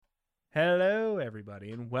Hello,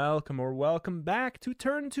 everybody, and welcome back to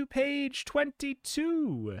Turn to Page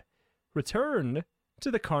 22. Return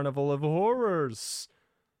to the Carnival of Horrors.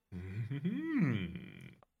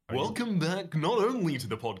 Welcome back not only to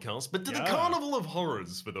the podcast, but to the Carnival of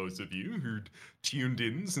Horrors. For those of you who'd tuned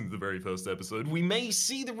in since the very first episode, we may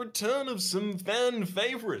see the return of some fan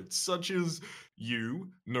favorites, such as you,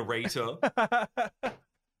 narrator,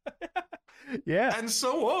 Yeah, and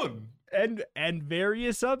so on. and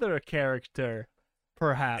various other character,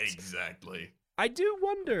 perhaps. Exactly. I do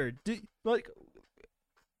wonder,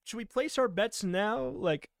 should we place our bets now,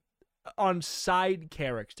 on side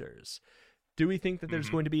characters? Do we think that there's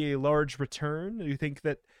going to be a large return? Do you think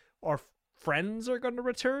that our friends are going to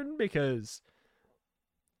return? Because,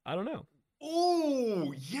 I don't know.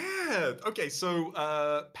 Oh, yeah. Okay, so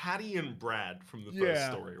Patty and Brad from the first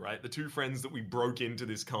story, right? The two friends that we broke into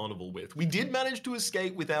this carnival with. We did manage to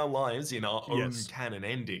escape with our lives in our own canon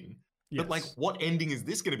ending. Yes. But, what ending is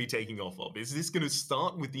this going to be taking off of? Is this going to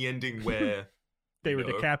start with the ending where... they were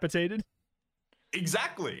decapitated?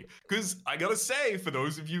 Exactly. Because I gotta say, for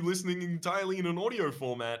those of you listening entirely in an audio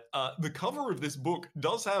format, the cover of this book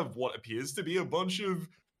does have what appears to be a bunch of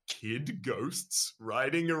kid ghosts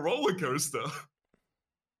riding a roller coaster.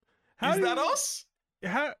 Is that us?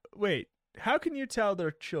 How can you tell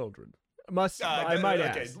they're children? I might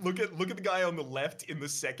ask. Look at the guy on the left in the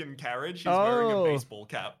second carriage. He's wearing a baseball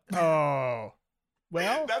cap. Oh.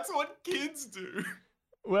 Well, that's what kids do.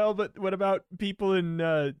 Well, but what about people in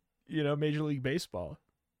Major League Baseball?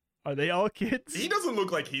 Are they all kids? He doesn't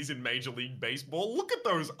look like he's in Major League Baseball. Look at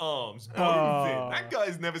those arms. Bones in. That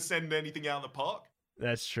guy's never sending anything out of the park.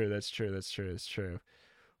 That's true.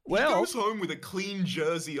 Well, he goes home with a clean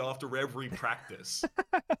jersey after every practice.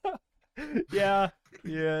 Yeah.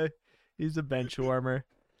 He's a bench warmer.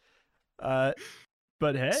 But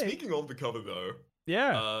hey. Speaking of the cover, though.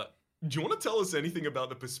 Yeah. Do you want to tell us anything about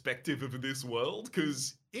the perspective of this world?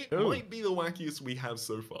 Because it might be the wackiest we have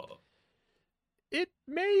so far. It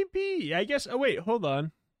may be. I guess. Oh, wait. Hold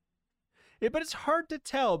on. But it's hard to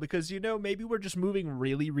tell because, maybe we're just moving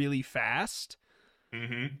really, really fast.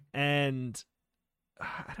 Mm-hmm. And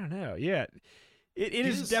I don't know. Yeah. It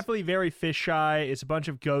is definitely very fisheye. It's a bunch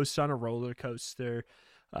of ghosts on a roller coaster.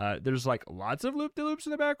 There's lots of loop-de-loops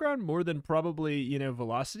in the background, more than probably,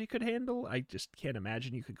 Velocity could handle. I just can't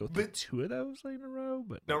imagine you could go through two of those in a row.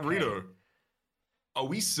 But now, Rito, are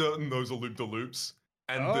we certain those are loop-de-loops?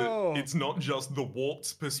 And that it's not just the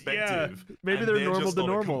warped perspective. Yeah, maybe they're normal just to on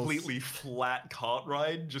normals. A completely flat cart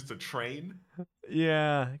ride, just a train.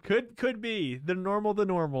 Yeah, could be. They're normal to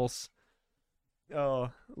normals.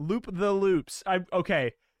 Oh, loop the loops.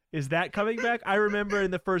 Okay. Is that coming back? I remember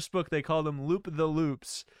in the first book they called them Loop the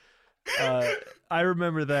Loops. I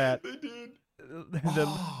remember that. They did.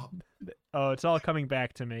 It's all coming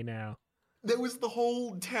back to me now. There was the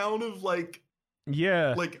whole town of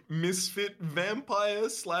misfit vampire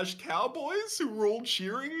 / cowboys who were all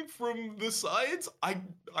cheering from the sides. I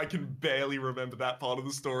can barely remember that part of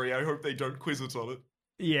the story. I hope they don't quiz us on it.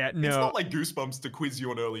 Yeah, no. It's not like Goosebumps to quiz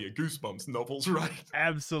you on earlier Goosebumps novels, right?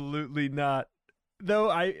 Absolutely not.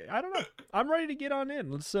 Though I don't know. I'm ready to get on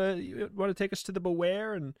in. Let's you want to take us to the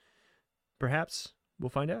Beware, and perhaps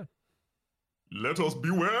we'll find out. Let us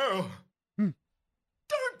beware. Don't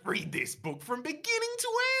read this book from beginning to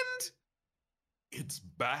end. It's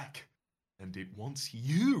back, and it wants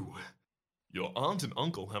you. Your aunt and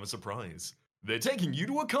uncle have a surprise. They're taking you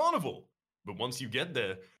to a carnival. But once you get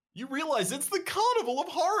there, you realize it's the Carnival of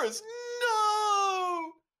Horrors.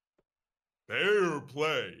 No! Fair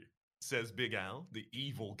play, says Big Al, the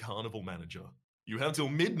evil carnival manager. You have till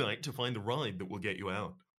midnight to find the ride that will get you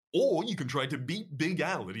out. Or you can try to beat Big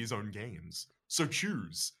Al at his own games. So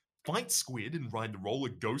choose. Fight Squid and ride the roller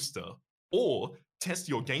coaster. Or test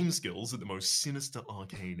your game skills at the most sinister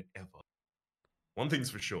arcade ever. One thing's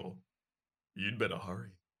for sure. You'd better hurry.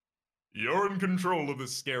 You're in control of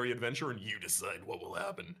this scary adventure and you decide what will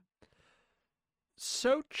happen.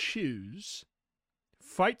 So choose.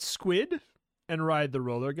 Fight Squid and ride the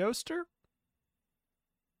roller coaster?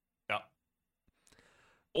 Yeah.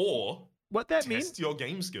 Or what that mean? Test your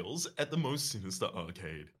game skills at the most sinister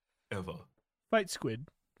arcade ever. Fight Squid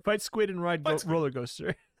and ride roller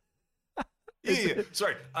coaster. Yeah.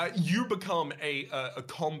 Sorry. You become a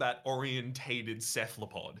combat-orientated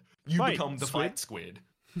cephalopod. You become the Fight Squid.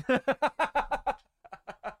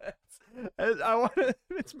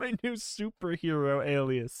 It's my new superhero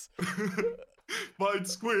alias. Fight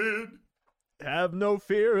Squid. Have no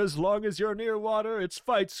fear as long as you're near water. It's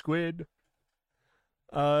Fight Squid.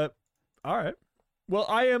 All right. Well,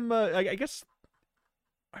 I am. I guess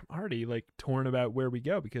I'm already torn about where we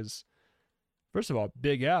go because, first of all,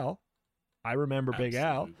 Big Al, I remember Big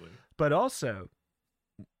Al. But also,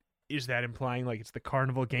 is that implying like it's the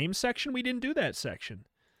Carnival game section? We didn't do that section.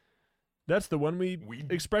 That's the one we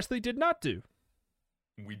expressly did not do.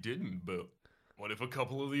 We didn't, but what if a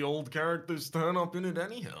couple of the old characters turn up in it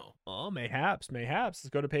anyhow? Oh, mayhaps. Let's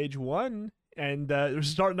go to page 1, and we're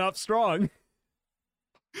starting off strong.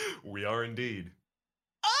 We are indeed.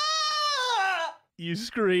 Ah! You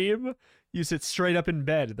scream. You sit straight up in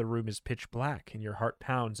bed. The room is pitch black, and your heart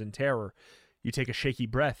pounds in terror. You take a shaky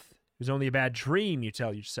breath. It was only a bad dream, you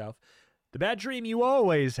tell yourself. The bad dream you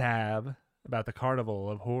always have about the Carnival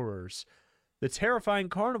of Horrors. The terrifying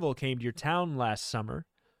carnival came to your town last summer,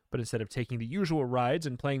 but instead of taking the usual rides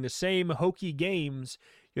and playing the same hokey games,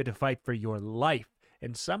 you had to fight for your life,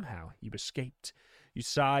 and somehow you escaped. You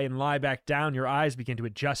sigh and lie back down. Your eyes begin to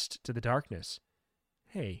adjust to the darkness.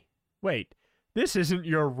 Hey, wait, this isn't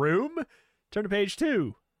your room? Turn to page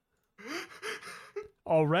 2.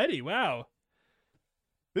 Already? Wow.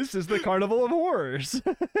 This is the Carnival of Horrors.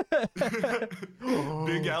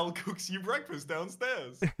 Big Al cooks you breakfast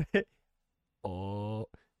downstairs. Oh.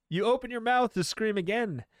 You open your mouth to scream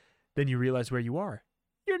again. Then you realize where you are.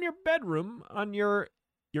 You're in your bedroom on your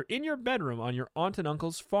aunt and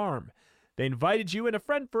uncle's farm. They invited you and a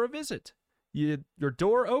friend for a visit. Your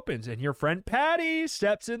door opens and your friend Patty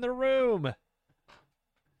steps in the room.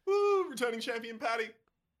 Woo, returning champion Patty.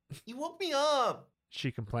 You woke me up.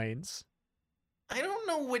 She complains. I don't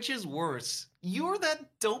know which is worse. You're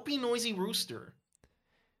that dopey, noisy rooster.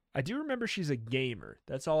 I do remember she's a gamer.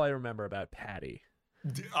 That's all I remember about Patty.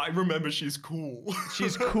 I remember she's cool.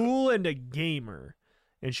 She's cool and a gamer.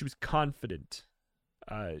 And she was confident.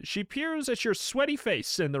 She peers at your sweaty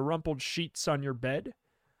face and the rumpled sheets on your bed.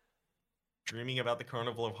 Dreaming about the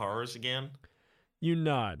Carnival of Horrors again? You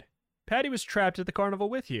nod. Patty was trapped at the carnival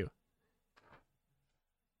with you.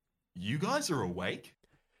 You guys are awake?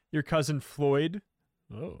 Your cousin Floyd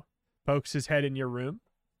pokes his head in your room.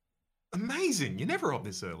 Amazing. You're never up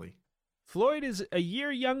this early. Floyd is a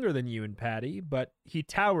year younger than you and Patty, but he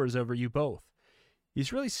towers over you both.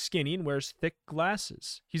 He's really skinny and wears thick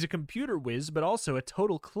glasses. He's a computer whiz, but also a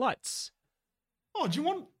total klutz. Oh, do you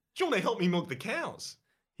want to help me milk the cows?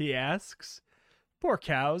 He asks. Poor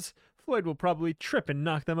cows. Floyd will probably trip and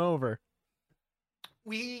knock them over.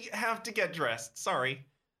 We have to get dressed. Sorry.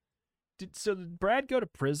 Did Brad go to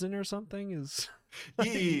prison or something? Yeah,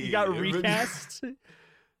 he got recast?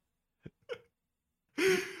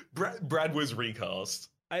 Brad was recast.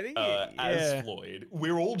 I think as Floyd.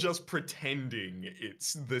 We're all just pretending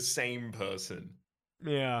it's the same person.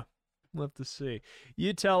 Yeah, we'll have to see.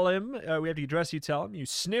 You tell him, we have to dress, you tell him, you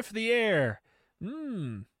sniff the air.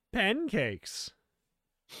 Pancakes.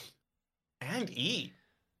 And eat.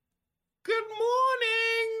 Good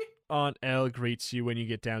morning! Aunt Elle greets you when you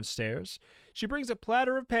get downstairs. She brings a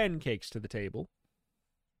platter of pancakes to the table.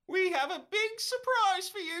 We have a big surprise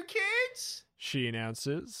for you kids, she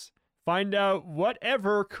announces. Find out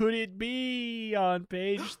whatever could it be on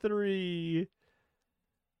page 3.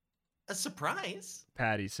 A surprise?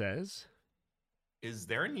 Patty says. Is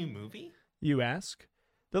there a new movie? You ask.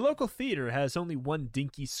 The local theater has only one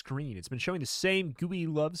dinky screen. It's been showing the same gooey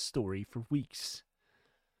love story for weeks.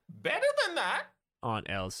 Better than that, Aunt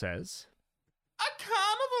Elle says. A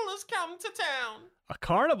carnival has come to town. A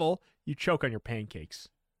carnival? You choke on your pancakes.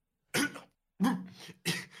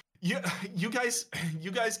 Yeah, you guys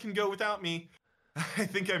can go without me. I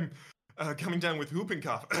think I'm coming down with whooping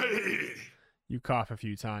cough. You cough a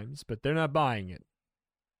few times, but they're not buying it.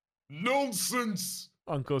 Nonsense!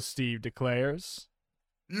 Uncle Steve declares.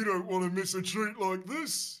 You don't want to miss a treat like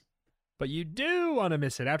this. But you do want to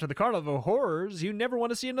miss it. After the Carnival of Horrors, you never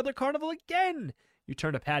want to see another carnival again. You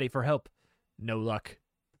turn to Patty for help. No luck.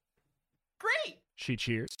 Great! She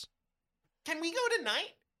cheers. Can we go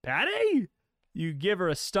tonight? Patty! You give her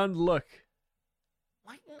a stunned look.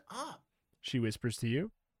 Lighten up. She whispers to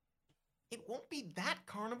you. It won't be that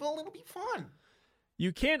carnival. It'll be fun.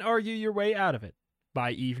 You can't argue your way out of it.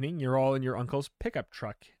 By evening, you're all in your uncle's pickup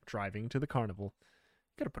truck, driving to the carnival.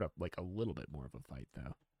 You gotta put up, a little bit more of a fight,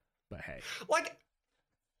 though. But hey.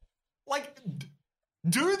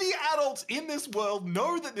 Do the adults in this world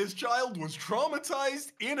know that this child was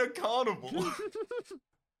traumatized in a carnival?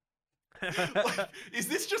 Is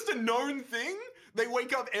this just a known thing? They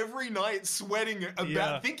wake up every night sweating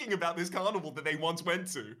about thinking about this carnival that they once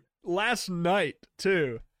went to. Last night,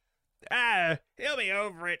 too. He'll be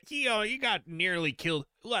over it. He got nearly killed,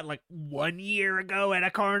 1 year ago at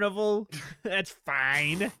a carnival? That's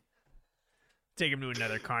fine. Take him to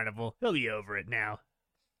another carnival. He'll be over it now.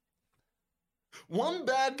 One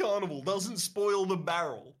bad carnival doesn't spoil the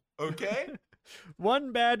barrel, okay?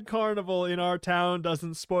 One bad carnival in our town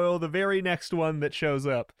doesn't spoil the very next one that shows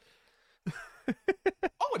up.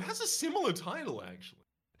 Oh, it has a similar title, actually.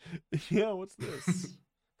 Yeah, what's this?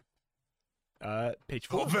 Page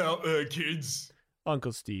 4. Hop out there, kids.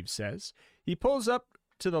 Uncle Steve says. He pulls up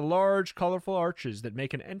to the large, colorful arches that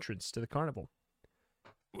make an entrance to the carnival.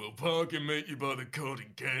 We'll park and meet you by the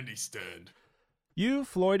cotton candy stand. You,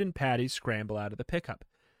 Floyd, and Patty scramble out of the pickup.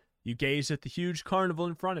 You gaze at the huge carnival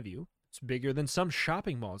in front of you. It's bigger than some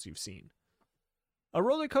shopping malls you've seen. A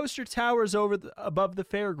roller coaster towers above the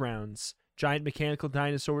fairgrounds. Giant mechanical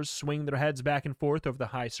dinosaurs swing their heads back and forth over the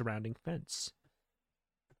high surrounding fence.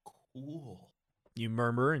 Cool. You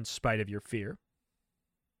murmur in spite of your fear.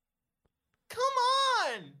 Come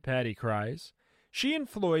on! Patty cries. She and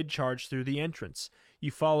Floyd charge through the entrance.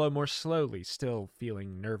 You follow more slowly, still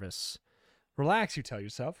feeling nervous. Relax, you tell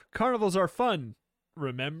yourself. Carnivals are fun.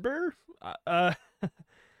 Remember?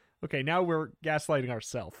 Okay, now we're gaslighting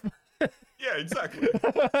ourselves. Yeah, exactly.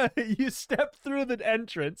 You step through the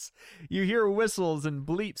entrance. You hear whistles and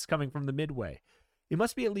bleeps coming from the midway. It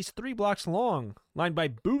must be at least 3 blocks long, lined by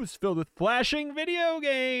booths filled with flashing video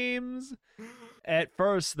games. At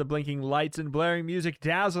first, the blinking lights and blaring music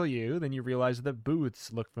dazzle you. Then you realize the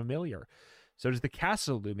booths look familiar. So does the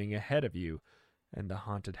castle looming ahead of you, and the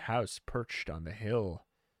haunted house perched on the hill.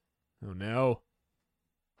 Oh no.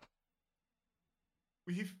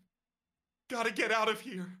 We've got to get out of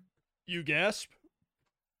here. You gasp.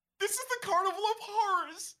 This is the Carnival of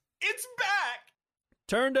Horrors. It's back.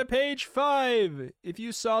 Turn to page 5 if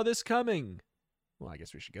you saw this coming. Well, I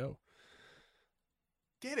guess we should go.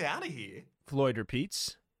 Get out of here. Floyd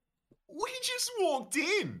repeats. We just walked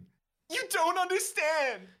in. You don't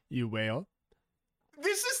understand. You wail.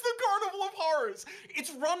 This is the Carnival of Horrors.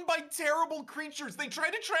 It's run by terrible creatures. They try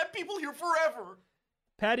to trap people here forever.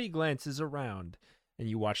 Patty glances around, and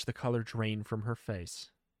you watch the color drain from her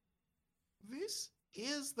face. This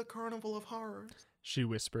is the Carnival of Horrors. She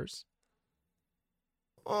whispers.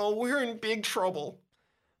 Oh, we're in big trouble.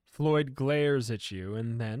 Floyd glares at you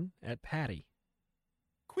and then at Patty.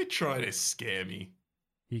 Quit trying to scare me.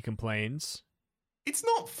 He complains. It's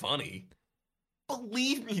not funny.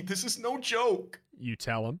 Believe me, this is no joke. You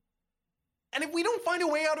tell him. And if we don't find a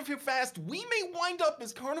way out of here fast, we may wind up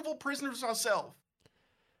as carnival prisoners ourselves.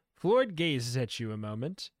 Floyd gazes at you a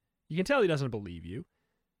moment. You can tell he doesn't believe you.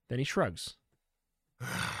 Then he shrugs.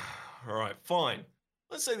 All right, fine.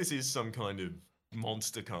 Let's say this is some kind of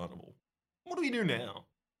monster carnival. What do we do now?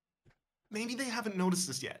 Maybe they haven't noticed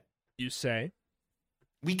us yet. You say.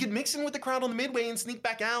 We could mix in with the crowd on the midway and sneak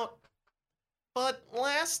back out. But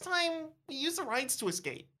last time, we used the rides to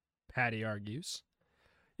escape. Patty argues.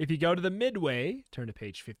 If you go to the midway, turn to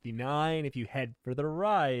page 59. If you head for the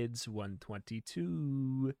rides,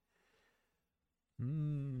 122.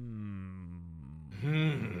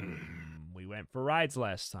 We went for rides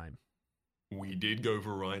last time. We did go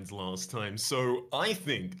for rides last time, so I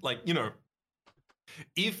think,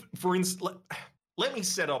 if, for instance, let me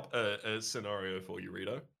set up a scenario for you,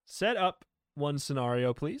 Rito. Set up one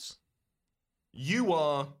scenario, please. You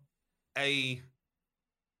are a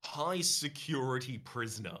high security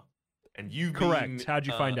prisoner, and you've Correct. been How'd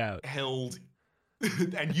you find out? Held,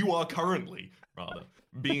 and you are currently, rather,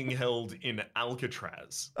 being held in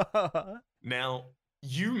Alcatraz. Now,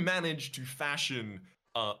 you managed to fashion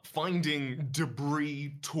finding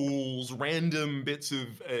debris, tools, random bits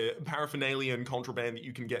of paraphernalia and contraband that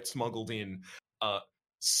you can get smuggled in,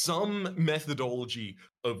 some methodology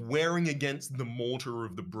of wearing against the mortar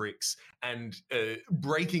of the bricks and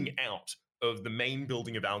breaking out of the main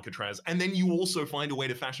building of Alcatraz. And then you also find a way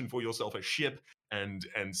to fashion for yourself a ship and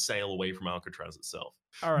sail away from Alcatraz itself.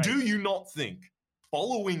 All right. Do you not think,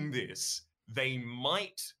 following this, they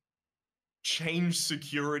might change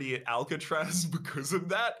security at Alcatraz because of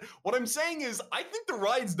that? What I'm saying is, I think the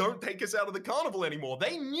rides don't take us out of the carnival anymore.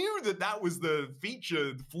 They knew that was the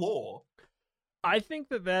featured flaw. I think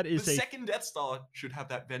that is the second Death Star should have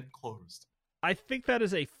that vent closed. I think that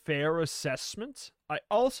is a fair assessment. I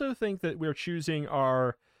also think that we're choosing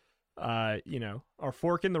our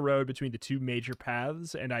fork in the road between the two major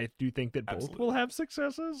paths, and I do think that both will have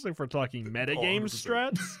successes if we're talking metagame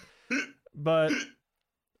strats. But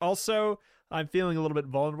also, I'm feeling a little bit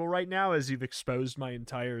vulnerable right now as you've exposed my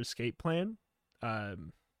entire escape plan.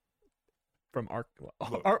 From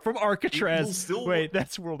Alcatraz. Wait,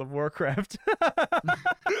 that's World of Warcraft.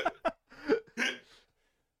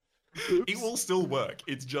 It will still work.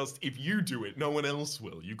 It's just, if you do it, no one else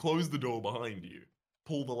will. You close the door behind you.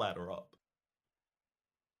 Pull the ladder up.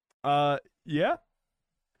 Yeah.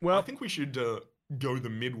 Well, I think we should go the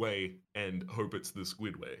midway and hope it's the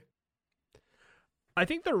squid way. I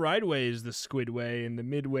think the Rideway is the Squidway and the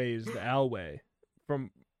Midway is the Owlway.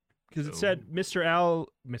 Because it said Mr. Al,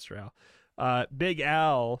 Big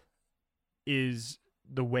Al is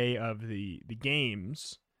the way of the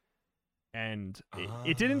games. And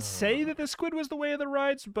it didn't say that the squid was the way of the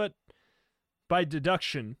rides, but by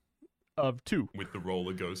deduction of 2. With the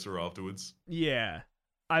roller coaster afterwards. Yeah.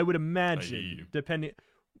 I would imagine, depending...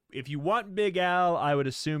 If you want Big Al, I would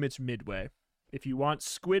assume it's Midway. If you want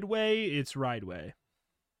Squidway, it's Rideway.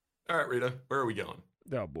 All right, Rita, where are we going?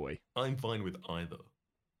 Oh, boy. I'm fine with either.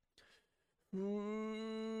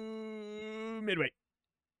 Midway.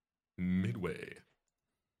 Midway.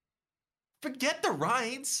 Forget the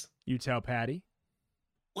rides. You tell Patty.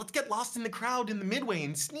 Let's get lost in the crowd in the Midway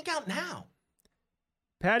and sneak out now.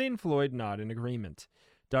 Patty and Floyd nod in agreement.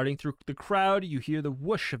 Darting through the crowd, you hear the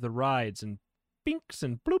whoosh of the rides and binks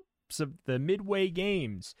and bloops of the Midway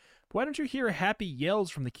games. But why don't you hear happy yells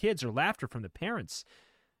from the kids or laughter from the parents?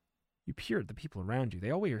 You peer at the people around you. They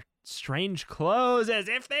all wear strange clothes as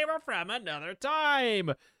if they were from another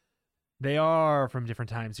time. They are from different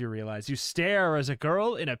times, you realize. You stare as a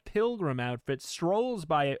girl in a pilgrim outfit strolls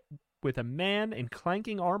by with a man in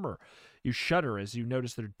clanking armor. You shudder as you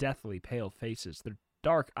notice their deathly pale faces. Their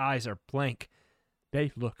dark eyes are blank.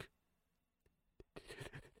 They look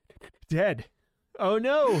dead. Oh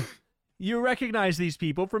no! You recognize these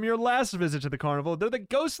people from your last visit to the carnival. They're the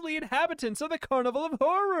ghostly inhabitants of the Carnival of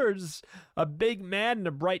Horrors. A big man in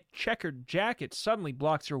a bright checkered jacket suddenly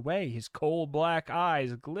blocks your way. His coal black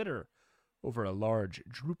eyes glitter over a large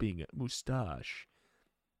drooping moustache.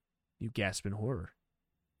 You gasp in horror.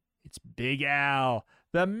 It's Big Al,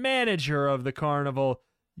 the manager of the carnival.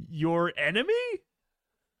 Your enemy?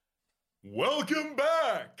 Welcome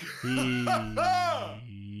back!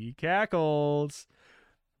 He cackles.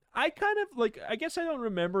 I guess I don't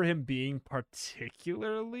remember him being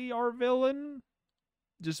particularly our villain.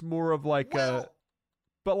 Just more of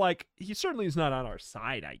but he certainly is not on our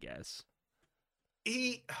side, I guess.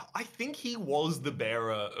 I think he was the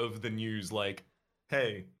bearer of the news, like,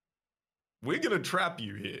 hey, we're gonna trap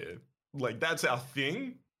you here. Like, that's our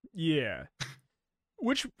thing? Yeah.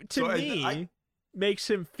 Which, to me, makes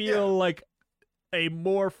him feel like a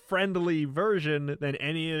more friendly version than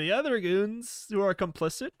any of the other goons who are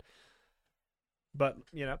complicit. But,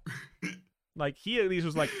 like, he at least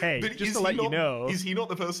was like, hey, but just to let you know. Is he not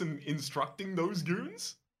the person instructing those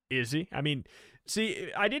goons? Is he? I mean,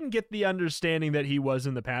 see, I didn't get the understanding that he was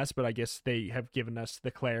in the past, but I guess they have given us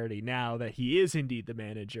the clarity now that he is indeed the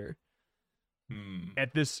manager.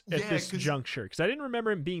 At this juncture. Because I didn't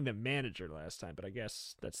remember him being the manager last time, but I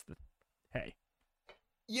guess that's the... Hey.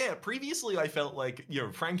 Yeah, previously I felt like,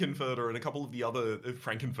 Frankenfurter and a couple of the other...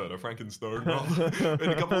 Frankenstone,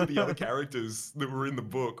 and a couple of the other characters that were in the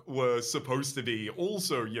book were supposed to be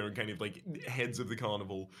also, kind of like heads of the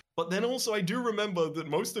carnival. But then also I do remember that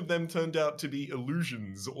most of them turned out to be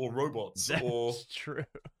illusions or robots. That's true.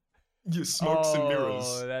 Smokes and mirrors.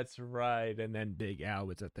 Oh, that's right. And then Big Al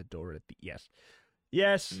was at the door at the...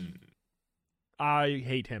 Yes. I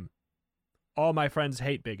hate him. All my friends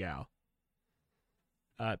hate Big Al.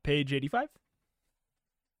 Page 85.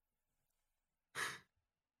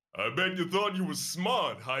 I bet you thought you were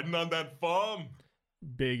smart hiding on that farm.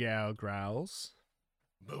 Big Al growls.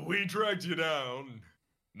 But we tracked you down.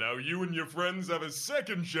 Now you and your friends have a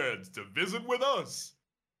second chance to visit with us.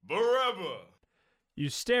 Forever. You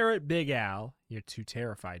stare at Big Al. You're too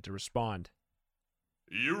terrified to respond.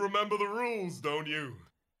 You remember the rules, don't you?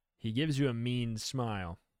 He gives you a mean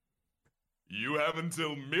smile. You have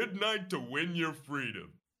until midnight to win your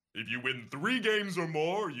freedom. If you win 3 games or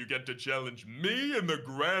more, you get to challenge me in the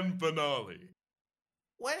grand finale.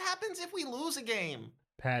 What happens if we lose a game?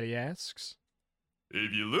 Patty asks.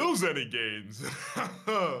 If you lose any games...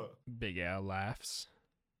 Big Al laughs.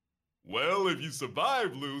 Well, if you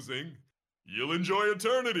survive losing, you'll enjoy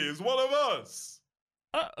eternity as one of us.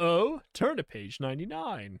 Uh-oh. Turn to page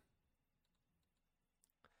 99.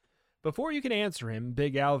 Before you can answer him,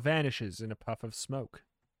 Big Al vanishes in a puff of smoke.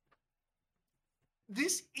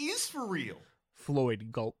 This is for real.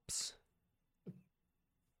 Floyd gulps.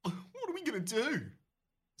 What are we gonna do?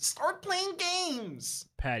 Start playing games.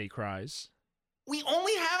 Patty cries. We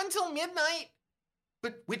only have until midnight.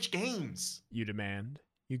 But which games? You demand.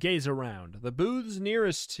 You gaze around. The booths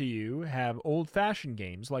nearest to you have old-fashioned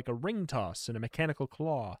games like a ring toss and a mechanical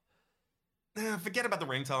claw. Forget about the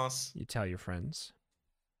ring toss. You tell your friends.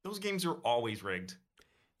 Those games are always rigged.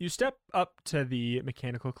 You step up to the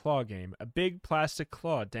mechanical claw game. A big plastic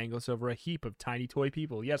claw dangles over a heap of tiny toy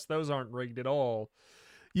people. Yes, those aren't rigged at all.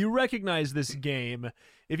 You recognize this game.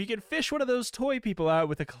 If you can fish one of those toy people out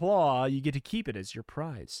with a claw, you get to keep it as your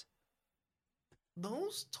prize.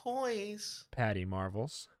 those toys, Patty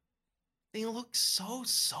marvels. they look so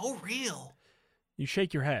real. You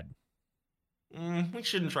shake your head. We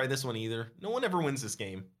shouldn't try this one either. No one ever wins this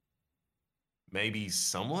game. Maybe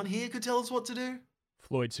someone here could tell us what to do?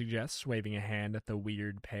 Floyd suggests, waving a hand at the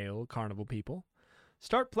weird, pale carnival people.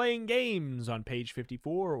 Start playing games on page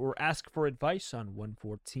 54 or ask for advice on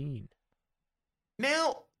 114.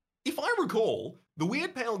 Now, if I recall, the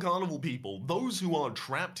weird pale carnival people, those who are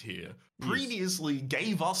trapped here, previously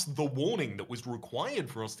gave us the warning that was required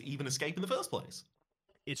for us to even escape in the first place.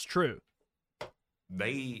 It's true.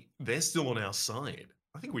 They're still on our side.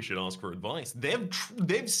 I think we should ask for advice.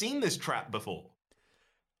 They've seen this trap before.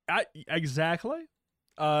 Exactly.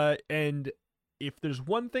 And if there's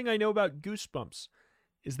one thing I know about Goosebumps,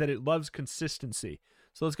 is that it loves consistency.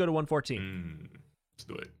 So let's go to 114. Let's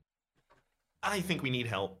do it. I think we need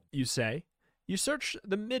help. You say. You search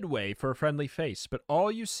the midway for a friendly face, but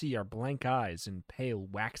all you see are blank eyes and pale,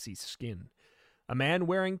 waxy skin. A man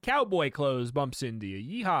wearing cowboy clothes bumps into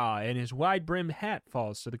you. Yeehaw! And his wide-brimmed hat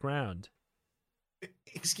falls to the ground.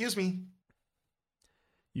 Excuse me.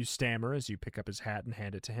 You stammer as you pick up his hat and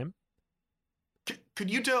hand it to him.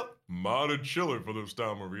 Could you tell? Mighty chilly for this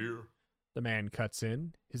time of year. The man cuts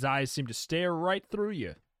in. His eyes seem to stare right through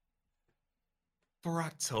you. For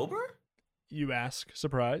October? You ask,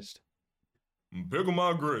 surprised. Pickle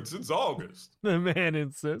my grits, it's August. The man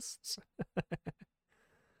insists.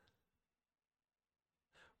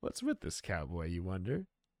 What's with this cowboy, you wonder?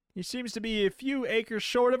 He seems to be a few acres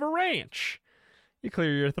short of a ranch. You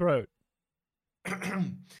clear your throat.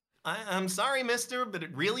 I'm sorry, mister, but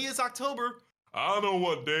it really is October. I know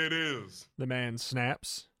what day it is. The man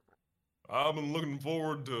snaps. I've been looking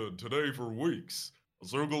forward to today for weeks. I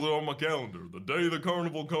circled it on my calendar. The day the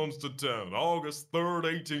carnival comes to town, August 3rd,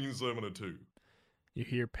 1872. You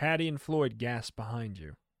hear Patty and Floyd gasp behind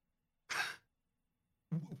you.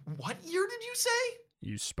 What year did you say?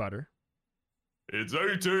 You sputter. It's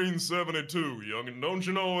 1872, youngin'. Don't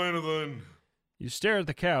you know anything? You stare at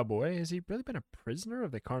the cowboy. Has he really been a prisoner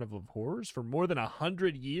of the Carnival of Horrors for more than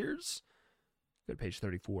 100 years? Go to page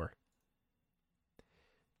 34.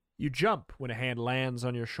 You jump when a hand lands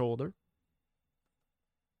on your shoulder.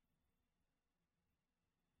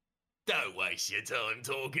 Don't waste your time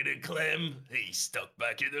talking to Clem. He's stuck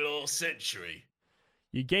back in the last century.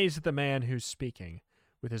 You gaze at the man who's speaking.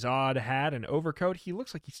 With his odd hat and overcoat, he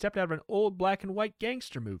looks like he stepped out of an old black and white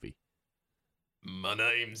gangster movie. My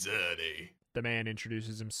name's Ernie. The man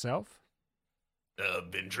introduces himself.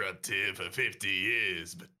 I've been trapped here for 50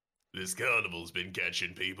 years, but this carnival's been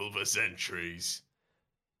catching people for centuries.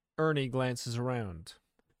 Ernie glances around.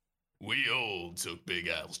 We all took Big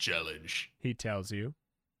Al's challenge, He tells you.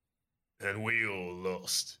 and we all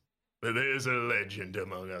lost. But there's a legend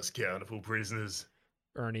among us carnival prisoners.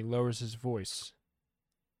 Ernie lowers his voice.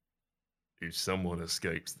 If someone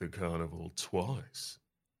escapes the carnival twice,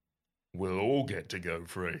 we'll all get to go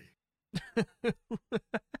free.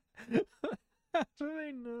 How do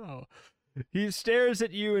they know? He stares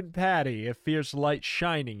at you and Patty, a fierce light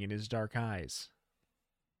shining in his dark eyes.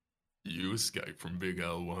 You escaped from Big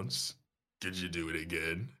Al once. Could you do it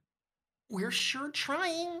again? We're sure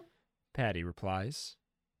trying. Patty replies.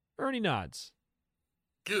 Ernie nods.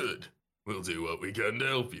 Good. We'll do what we can to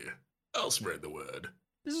help you. I'll spread the word.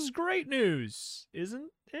 This is great news,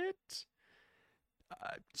 isn't it?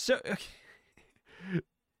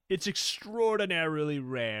 It's extraordinarily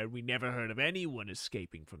rare. We never heard of anyone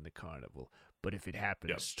escaping from the carnival. But if it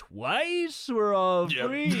happens twice, we're all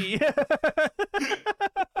free.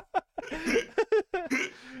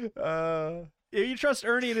 You trust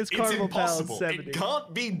Ernie and his carnival pal at 70. It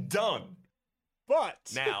can't be done. But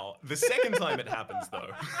Now, the second time it happens, though.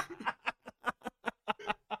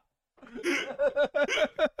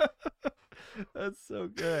 That's so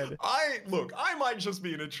good. I might just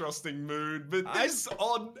be in a trusting mood, but this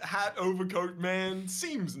odd hat overcoat man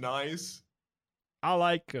seems nice. I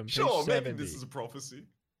like him. Sure, Page maybe 70. this is a prophecy.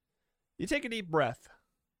 You take a deep breath.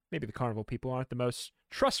 Maybe the carnival people aren't the most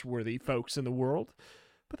trustworthy folks in the world,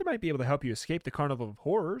 but they might be able to help you escape the Carnival of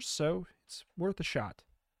Horrors, so it's worth a shot.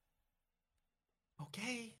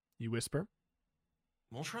 Okay, You whisper.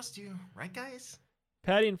 we'll trust you, right, guys?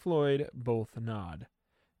 Patty and Floyd both nod.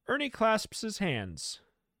 Ernie clasps his hands.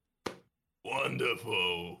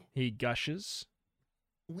 Wonderful. He gushes.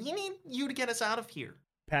 We need you to get us out of here.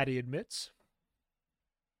 Patty admits.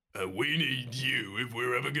 We need you if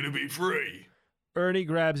we're ever going to be free. Ernie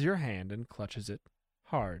grabs your hand and clutches it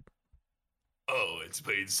hard. Oh, it's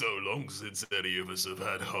been so long since any of us have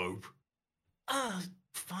had hope.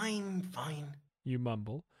 Fine. You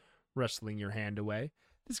mumble, wrestling your hand away.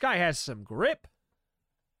 This guy has some grip.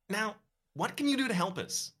 Now, What can you do to help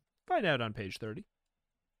us? Find out on page 30.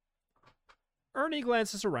 Ernie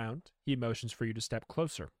glances around. He motions for you to step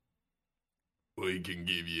closer. We can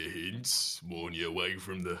give you hints, warn you away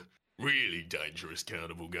from the really dangerous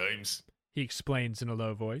carnival games. He explains in a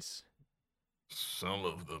low voice. Some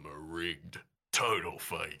of them are rigged. Total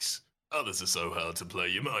fakes. Others are so hard to play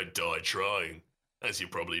you might die trying. As you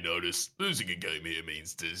probably noticed, losing a game here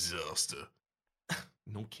means disaster.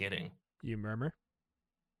 No kidding. You murmur.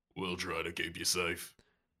 We'll try to keep you safe.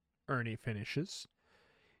 Ernie finishes.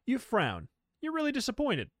 You frown. You're really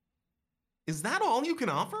disappointed. Is that all you can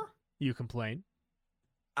offer? You complain.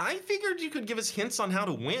 I figured you could give us hints on how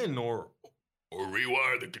to win or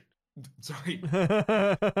rewire the... Sorry.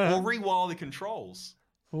 Or rewire the controls.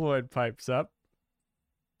 Floyd pipes up.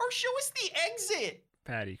 Or show us the exit.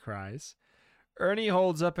 Patty cries. Ernie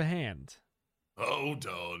holds up a hand. Hold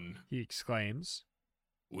on, He exclaims.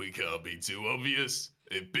 we can't be too obvious.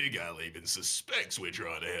 If Big Al even suspects we're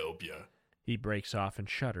trying to help you. He breaks off and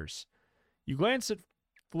shudders. You glance at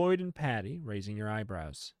Floyd and Patty, raising your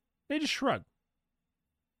eyebrows. They just shrug.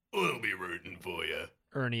 We'll be rooting for you.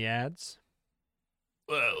 Ernie adds.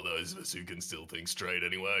 Well, those of us who can still think straight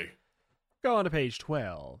anyway. Go on to page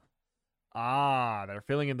 12. Ah, they're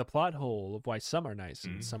filling in the plot hole of why some are nice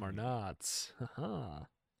and some are not. Haha.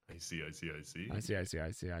 I see. I see.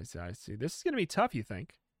 This is going to be tough, you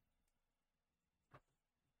think?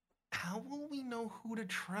 How will we know who to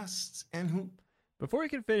trust and who... Before you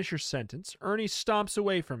can finish your sentence, Ernie stomps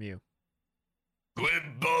away from you.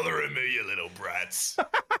 Quit bothering me, you little brats.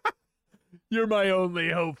 You're my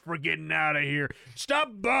only hope for getting out of here. Stop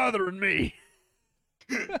bothering me.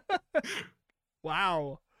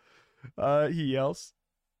 Wow. He yells.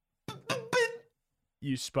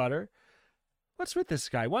 You sputter. What's with this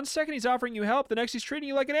guy? 1 second he's offering you help, the next he's treating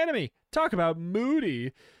you like an enemy. Talk about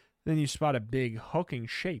moody. Then you spot a big, hulking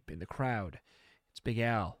shape in the crowd. It's Big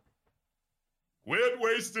Al. Quit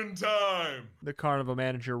wasting time. The carnival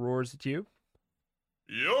manager roars at you.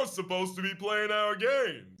 You're supposed to be playing our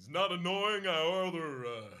games, not annoying our other,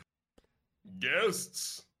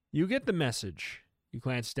 guests. You get the message. You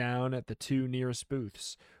glance down at the 2 nearest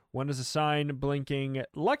booths. One has a sign blinking,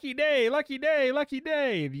 "Lucky day, lucky day, lucky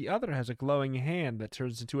day." The other has a glowing hand that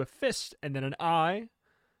turns into a fist and then an eye.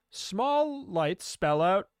 Small lights spell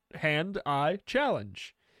out, "Hand, eye,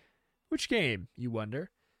 challenge." Which game, you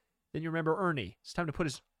wonder? Then you remember Ernie. It's time to put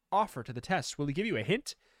his offer to the test. Will he give you a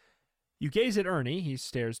hint? You gaze at Ernie. He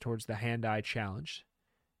stares towards the hand-eye challenge.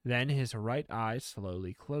 Then his right eye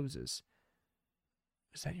slowly closes.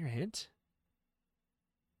 Is that your hint?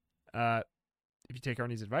 If you take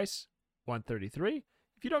Ernie's advice, 133.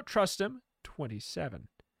 If you don't trust him, 27.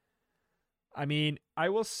 I mean, I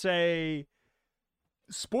will say,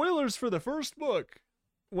 spoilers for the first book.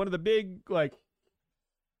 One of the big,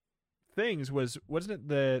 things wasn't it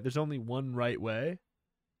there's only one right way?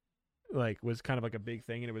 Was kind of like a big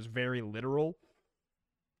thing, and it was very literal.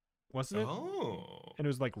 Wasn't it? Oh. And it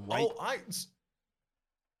was right. Oh,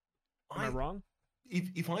 Am I wrong?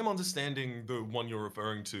 If I'm understanding the one you're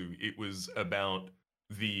referring to, it was about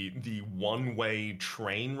the one-way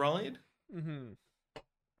train ride. Mm-hmm.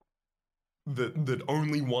 That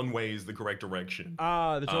only one way is the correct direction.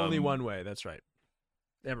 There's only one way. That's right.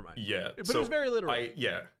 Never mind. Yeah. But it was very literal.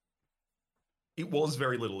 It was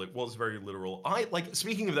very little. It was very literal.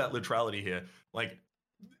 Speaking of that literality here,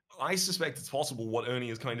 I suspect it's possible what Ernie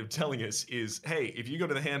is kind of telling us is, hey, if you go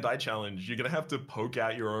to the hand-eye challenge, you're going to have to poke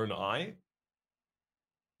out your own eye.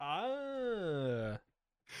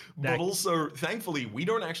 But also, thankfully, we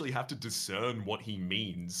don't actually have to discern what he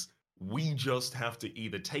means. We just have to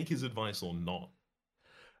either take his advice or not.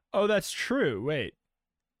 Oh, that's true. Wait.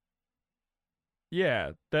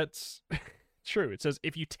 Yeah, that's true. It says,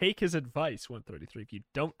 if you take his advice, 133. If you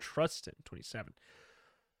don't trust him, 27.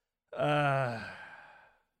 I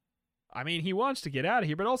mean, he wants to get out of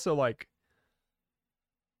here, but also, I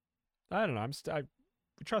don't know.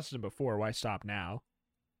 We trusted him before. Why stop now?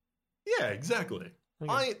 Yeah, exactly.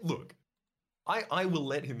 Okay. I will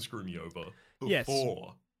let him screw me over Yes.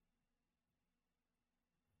 before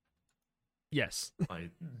Yes. I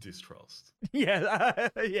distrust. Yeah.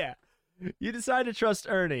 Yeah. You decide to trust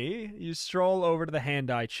Ernie. You stroll over to the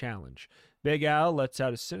hand-eye challenge. Big Al lets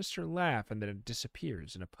out a sinister laugh, and then it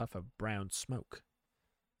disappears in a puff of brown smoke.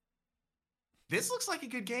 This looks like a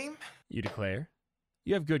good game. You declare.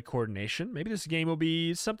 You have good coordination. Maybe this game will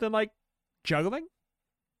be something like juggling?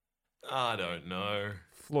 I don't know.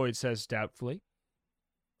 Floyd says doubtfully.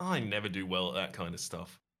 I never do well at that kind of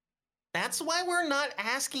stuff. That's why we're not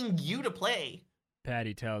asking you to play.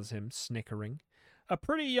 Patty tells him, snickering. A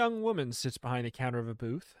pretty young woman sits behind the counter of a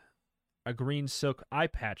booth. A green silk eye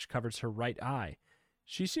patch covers her right eye.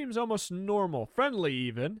 She seems almost normal, friendly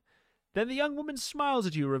even. Then the young woman smiles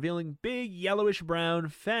at you, revealing big yellowish-brown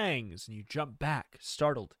fangs, and you jump back,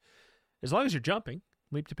 startled. As long as you're jumping,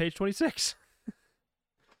 leap to page 26.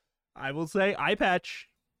 I will say eye patch,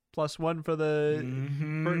 +1 for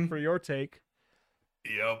the for your take.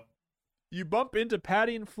 Yep. You bump into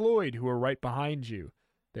Patty and Floyd, who are right behind you.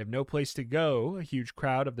 They have no place to go. A huge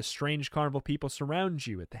crowd of the strange carnival people surrounds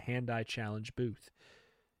you at the Hand-Eye Challenge booth.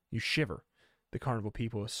 You shiver. The carnival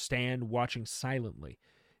people stand watching silently.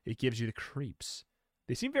 It gives you the creeps.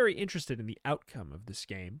 They seem very interested in the outcome of this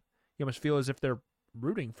game. You almost feel as if they're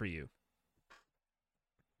rooting for you.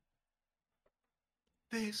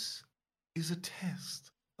 This is a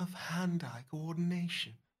test of hand-eye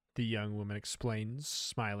coordination, The young woman explains,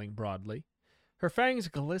 smiling broadly. Her fangs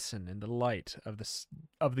glisten in the light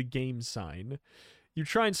of the game sign. You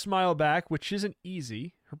try and smile back, which isn't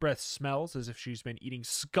easy. Her breath smells as if she's been eating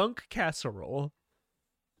skunk casserole.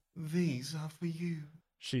 These are for you,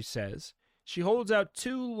 She says. She holds out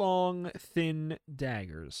 2 long, thin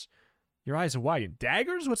daggers. Your eyes are wide.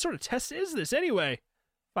 Daggers? What sort of test is this, anyway?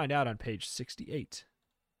 Find out on page 68.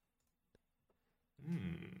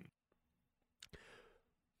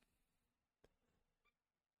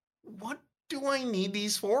 What do I need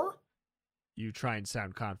these for? You try and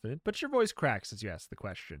sound confident, but your voice cracks as you ask the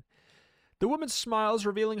question. The woman smiles,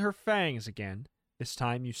 revealing her fangs again. This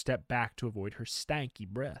time you step back to avoid her stanky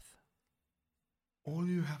breath. All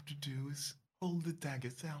you have to do is hold the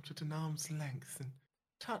daggers out at an arm's length and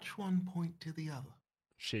touch one point to the other,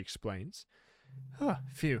 She explains.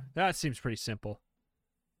 Phew, that seems pretty simple.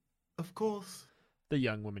 Of course, The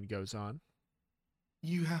young woman goes on.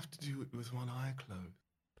 you have to do it with one eye closed.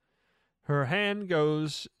 Her hand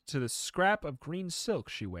goes to the scrap of green silk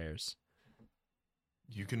she wears.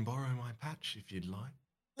 You can borrow my patch if you'd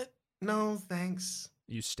like. No, thanks.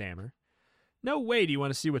 You stammer. No way do you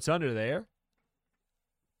want to see what's under there.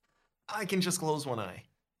 I can just close one eye.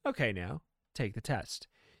 Okay, now, take the test.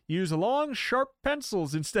 Use long, sharp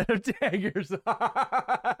pencils instead of daggers.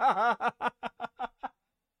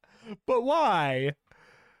 But why?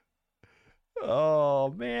 Oh,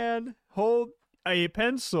 man. Hold a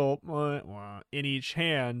pencil in each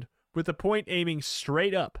hand with the point aiming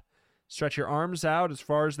straight up. Stretch your arms out as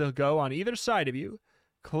far as they'll go on either side of you.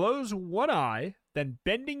 Close one eye, then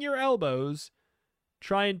bending your elbows,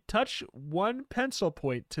 try and touch one pencil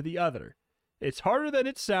point to the other. It's harder than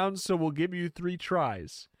it sounds, so we'll give you 3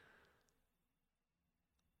 tries.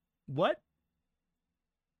 What?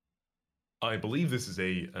 I believe this is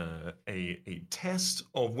a test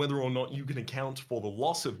of whether or not you can account for the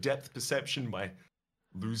loss of depth perception by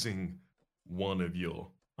losing one of your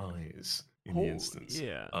eyes in the instance.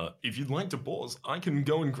 Yeah. If you'd like to pause, I can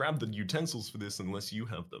go and grab the utensils for this unless you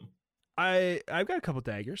have them. I've got a couple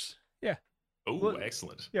daggers. Yeah. Oh, Well,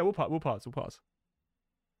 excellent. Yeah, we'll pause.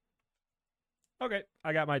 Okay,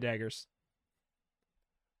 I got my daggers.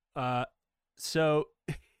 So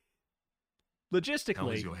logistically, How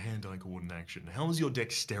is your hand-eye coordination? How is your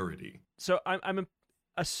dexterity? so I'm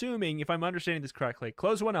assuming, if I'm understanding this correctly,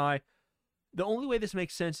 close one eye. The only way this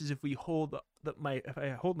makes sense is if we hold if I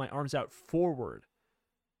hold my arms out forward,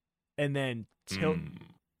 and then tilt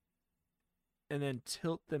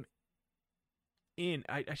them in.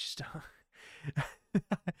 I just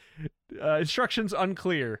instructions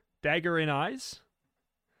unclear. Dagger in eyes.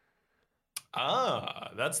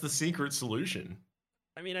 Ah, that's the secret solution.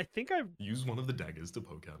 I mean, I think I'm Use one of the daggers to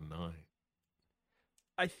poke out an eye.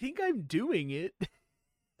 doing it.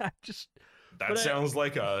 That sounds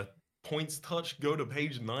like a points touch, go to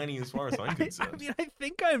page 90 as far as I'm concerned. I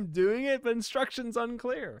think I'm doing it, but instructions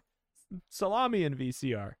unclear. Salami and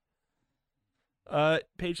VCR.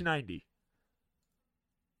 Page 90.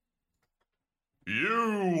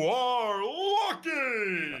 You are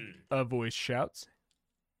lucky! A voice shouts.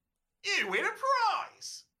 You win a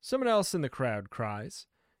prize! Someone else in the crowd cries.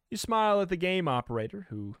 You smile at the game operator,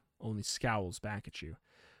 who only scowls back at you.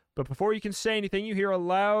 But before you can say anything, you hear a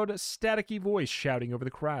loud, staticky voice shouting over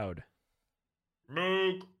the crowd.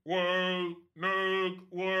 Make way! Make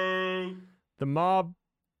way! The mob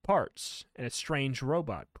parts, and a strange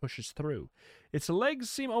robot pushes through. Its legs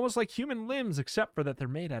seem almost like human limbs, except for that they're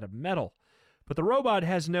made out of metal. But the robot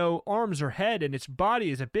has no arms or head, and its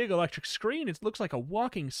body is a big electric screen. It looks like a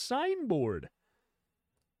walking signboard.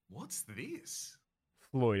 What's this?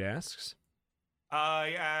 Floyd asks.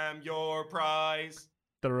 I am your prize.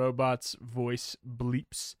 The robot's voice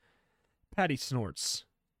bleeps. Patty snorts.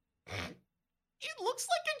 It looks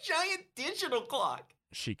like a giant digital clock.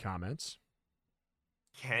 She comments.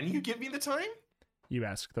 Can you give me the time? You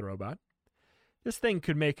ask the robot. This thing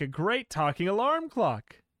could make a great talking alarm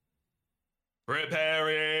clock. Preparing.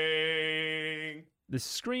 The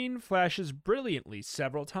screen flashes brilliantly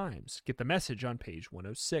several times. Get the message on page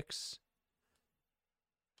 106.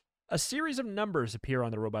 A series of numbers appear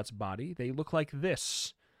on the robot's body. They look like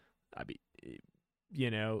this. I mean, you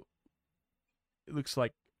know, it looks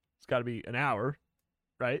like it's got to be an hour,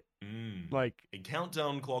 right? Like a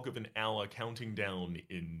countdown clock of an hour counting down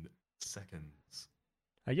in seconds.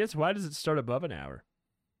 I guess why does it start above an hour?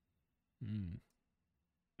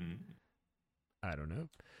 I don't know.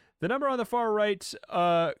 The number on the far right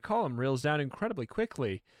column reels down incredibly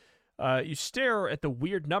quickly. You stare at the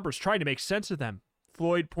weird numbers, trying to make sense of them.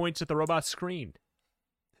 Floyd points at the robot's screen.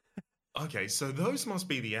 Okay, so those must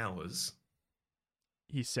be the hours.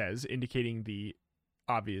 He says, indicating the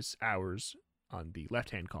obvious hours on the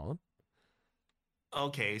left-hand column.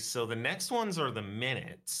 Okay, so the next ones are the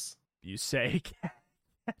minutes. You say,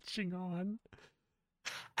 catching on.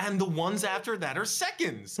 And the ones after that are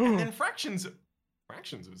seconds. And then fractions of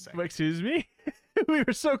seconds. Excuse me? We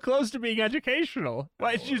were so close to being educational.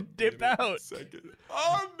 Why did you dip out?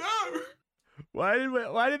 Oh, no!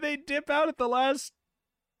 Why did they dip out at the last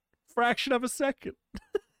fraction of a second?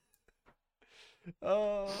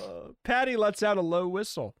 Patty lets out a low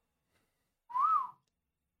whistle.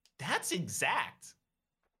 That's exact.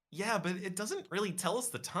 Yeah, but it doesn't really tell us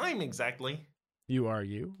the time exactly. You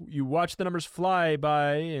argue. You watch the numbers fly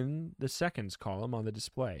by in the seconds column on the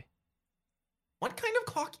display. What kind of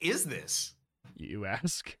clock is this? You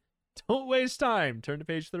ask. Don't waste time. Turn to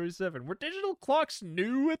page 37. Were digital clocks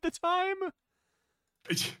new at the time?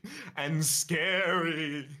 And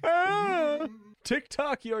scary.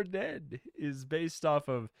 TikTok, You're Dead is based off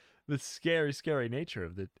of the scary, scary nature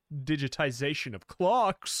of the digitization of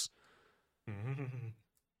clocks.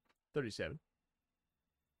 37.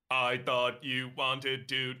 I thought you wanted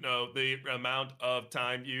to know the amount of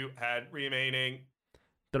time you had remaining.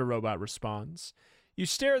 The robot responds. You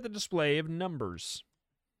stare at the display of numbers.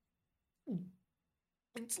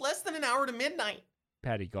 It's less than an hour to midnight.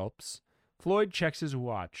 Patty gulps. Floyd checks his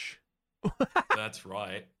watch. That's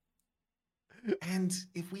right. And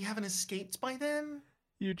if we haven't escaped by then?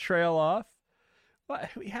 You trail off. What?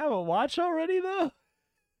 We have a watch already, though?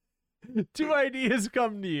 2 ideas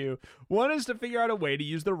come to you. One is to figure out a way to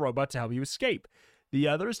use the robot to help you escape. The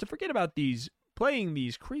other is to forget about playing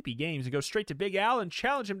these creepy games and go straight to Big Al and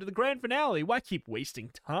challenge him to the grand finale. Why keep wasting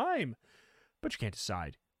time? But you can't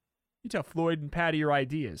decide. You tell Floyd and Patty your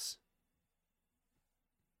ideas.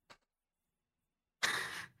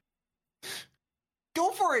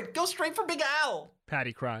 Go for it! Go straight for Big Al!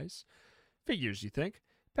 Patty cries. Figures, you think.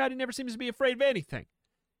 Patty never seems to be afraid of anything.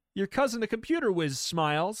 Your cousin, the computer whiz,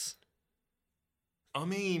 smiles. I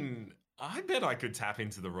mean, I bet I could tap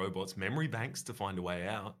into the robot's memory banks to find a way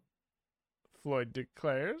out. Floyd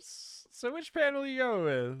declares. So which panel you go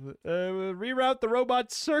with? Reroute the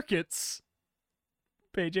robot's circuits.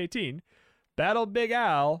 Page 18. Battle Big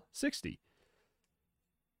Al, 60.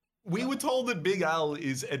 We were told that Big Al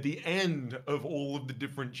is at the end of all of the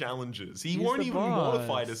different challenges. He He's won't the even boss.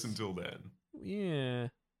 modify us until then. Yeah.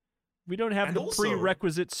 We don't have And the also-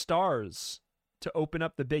 prerequisite stars to open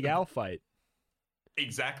up the Big Al fight.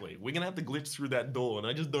 Exactly. We're going to have to glitch through that door, and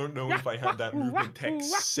I just don't know if I have that movement text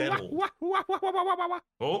settled. Oh, no.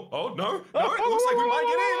 No, it looks like we might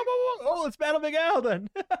get in. Oh, let's battle Big Al then.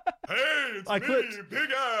 Hey, it's I me, clicked. Big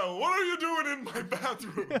Al. What are you doing in my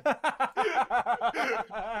bathroom?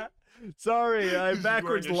 Sorry, I He's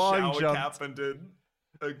backwards wearing a long shower jumped. cap and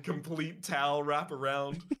a complete towel wrap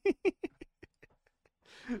around.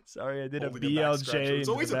 Sorry, I did Holding a back scratcher. BLJ. It's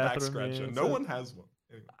always a back bathroom, scratcher. man. No one has one.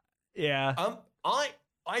 Anyway. Yeah. I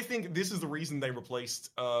think this is the reason they replaced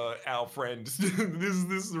our friend. This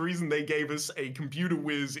is the reason they gave us a computer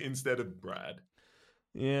whiz instead of Brad.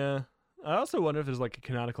 Yeah. I also wonder if there's like a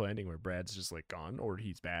canonical ending where Brad's just like gone or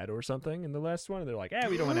he's bad or something in the last one. And they're like,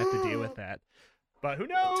 we don't want to have to deal with that. But who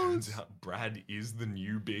knows? Turns out Brad is the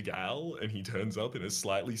new Big Al, and he turns up in a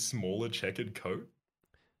slightly smaller checkered coat.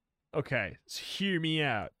 Okay, so hear me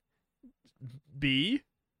out. B.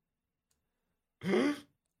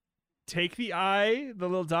 Take the eye, the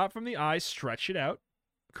little dot from the eye, stretch it out,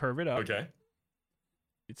 curve it up. Okay.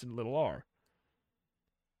 It's a little R.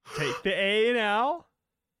 Take the A and L.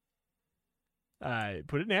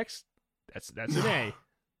 Put it next. That's an A.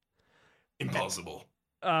 Impossible.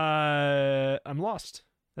 I'm lost.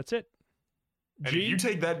 That's it. And if you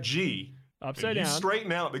take that G, upside and you down.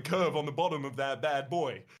 straighten out the curve on the bottom of that bad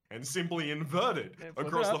boy and simply invert it And flip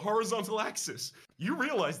across it the up. horizontal axis, you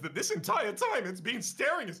realize that this entire time it's been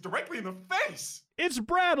staring us directly in the face. It's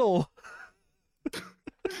Brattle.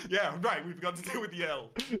 Yeah, right. We forgot to deal with the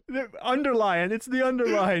L. The underline. It's the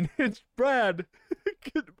underline. It's Brad.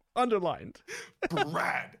 Underlined.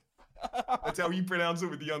 Brad. That's how you pronounce it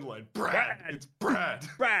with the underline. Brad. Brad. It's Brad.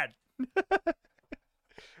 Brad.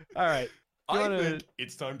 All right. I think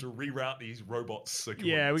it's time to reroute these robots circuits.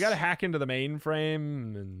 Yeah, we got to hack into the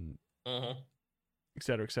mainframe and et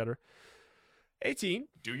cetera, et cetera. 18.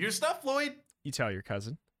 Do your stuff, Floyd. You tell your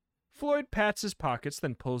cousin. Floyd pats his pockets,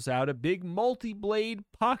 then pulls out a big multi-blade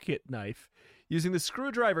pocket knife. Using the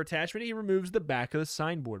screwdriver attachment, he removes the back of the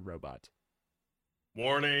signboard robot.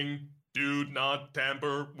 Warning, do not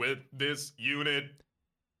tamper with this unit.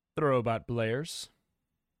 The robot blares.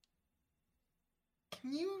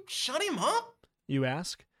 Can you shut him up? You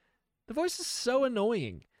ask. The voice is so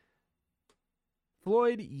annoying.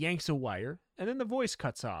 Floyd yanks a wire, and then the voice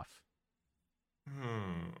cuts off.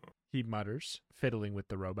 He mutters, fiddling with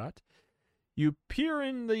the robot. You peer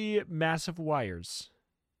in the massive wires.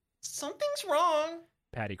 Something's wrong.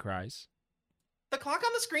 Patty cries. The clock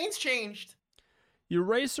on the screen's changed. You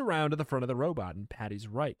race around to the front of the robot, and Patty's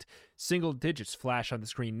right. Single digits flash on the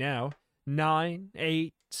screen now. 9,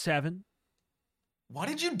 8, 7. What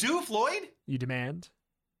did you do, Floyd? You demand.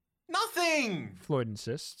 Nothing. Floyd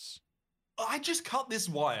insists. I just cut this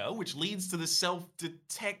wire, which leads to the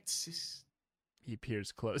self-detect system. He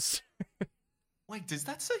peers close. Wait, does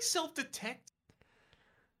that say self-detect?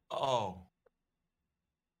 Oh.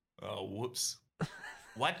 Oh, whoops.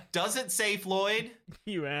 What does it say, Floyd?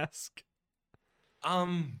 You ask.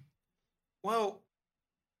 Well,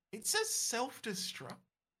 it says self-destruct.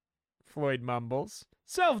 Floyd mumbles.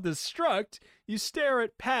 Self-destruct? You stare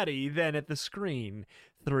at Patty, then at the screen.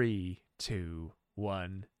 3, 2,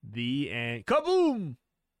 1, the end. Kaboom!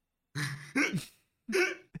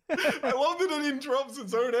 I love that it interrupts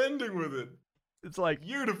its own ending with it. It's like,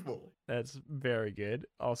 Beautiful. that's very good.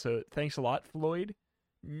 Also, thanks a lot, Floyd.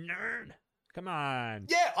 Nerd. Come on.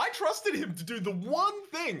 Yeah, I trusted him to do the one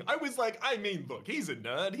thing. I was like, I mean, look, he's a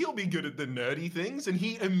nerd. He'll be good at the nerdy things, and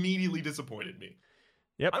he immediately disappointed me.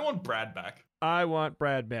 Yep. I want Brad back. I want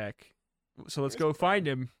Brad back. So let's go find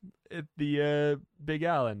him at the Big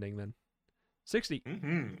Al ending then. 60.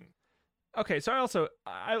 Okay, so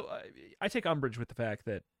I take umbrage with the fact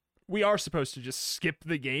that we are supposed to just skip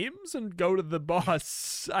the games and go to the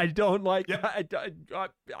boss. I don't like. Yep.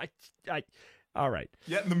 All right.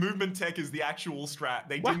 Yeah, and the movement tech is the actual strat.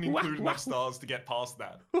 They didn't include enough stars to get past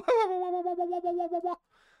that.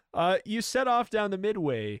 You set off down the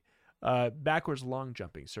midway, backwards long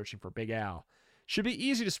jumping, searching for Big Al. Should be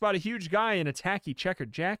easy to spot a huge guy in a tacky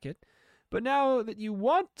checkered jacket, but now that you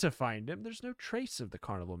want to find him, there's no trace of the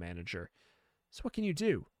carnival manager. So what can you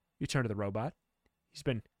do? You turn to the robot. He's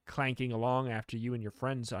been clanking along after you and your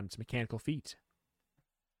friends on its mechanical feet.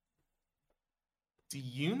 Do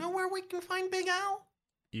you know where we can find Big Al?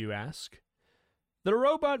 You ask. The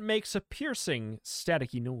robot makes a piercing,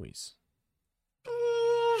 staticky noise.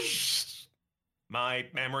 My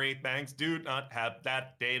memory banks do not have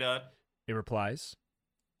that data. It replies.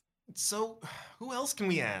 So, who else can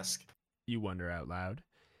we ask? You wonder out loud.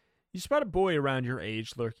 You spot a boy around your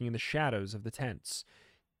age lurking in the shadows of the tents.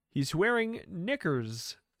 He's wearing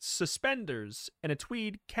knickers, suspenders, and a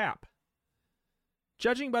tweed cap.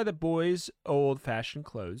 Judging by the boy's old-fashioned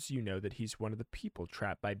clothes, you know that he's one of the people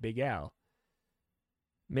trapped by Big Al.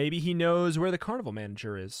 Maybe he knows where the carnival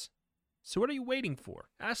manager is. So what are you waiting for?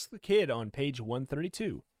 Ask the kid on page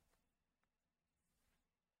 132.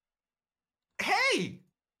 Hey!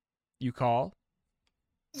 You call.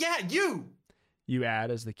 Yeah, you! You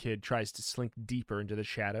add as the kid tries to slink deeper into the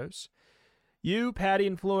shadows. You, Patty,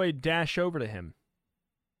 and Floyd dash over to him.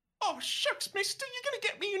 Oh, shucks, mister, you're gonna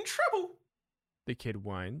get me in trouble. The kid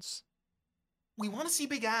whines. We want to see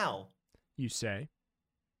Big Al. You say.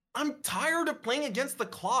 I'm tired of playing against the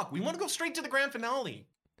clock. We want to go straight to the grand finale.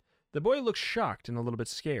 The boy looks shocked and a little bit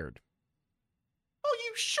scared. Are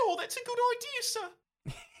you sure that's a good idea, sir?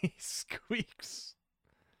 He squeaks.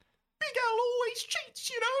 Big Al always cheats,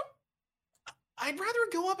 you know? I'd rather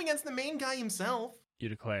go up against the main guy himself. You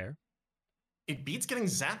declare. It beats getting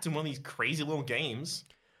zapped in one of these crazy little games.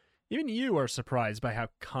 Even you are surprised by how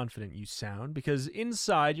confident you sound, because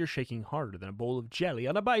inside you're shaking harder than a bowl of jelly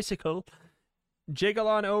on a bicycle. Jiggle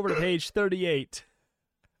on over to page 38.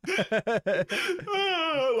 I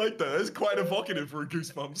like that. It's quite evocative for a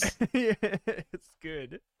Goosebumps. Yeah, it's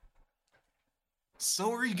good.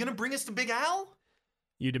 So are you going to bring us to Big Al?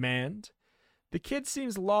 You demand. The kid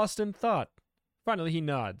seems lost in thought. Finally, he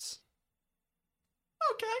nods.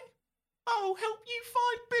 Okay. I'll help you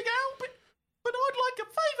find Big Al, but I'd like a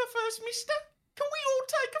favour first, mister. Can we all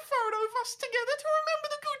take a photo of us together to remember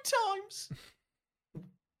the good times?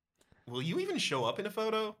 will you even show up in a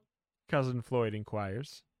photo? Cousin Floyd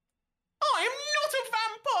inquires. I am not a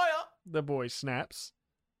vampire! The boy snaps.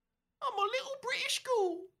 I'm a little British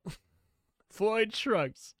girl. Floyd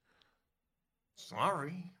shrugs.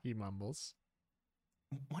 Sorry. He mumbles.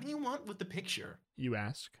 What do you want with the picture? You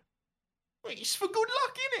ask. It's for good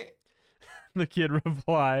luck, innit? The kid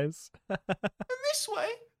replies. And this way,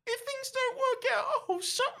 if things don't work out, I'll have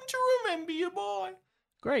something to remember you by.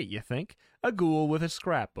 Great, you think? A ghoul with a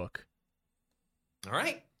scrapbook. All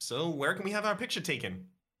right, so where can we have our picture taken?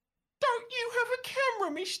 Don't you have a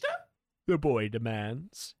camera, mister? The boy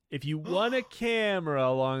demands. If you want a camera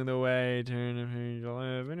along the way, turn to page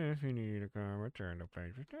 11. If you need a camera, turn to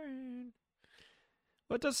page 15.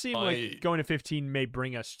 Well, it does seem like going to 15 may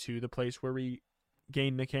bring us to the place where we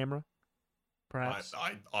gain the camera. Perhaps.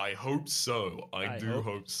 I hope so. I do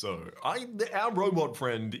hope so. Our robot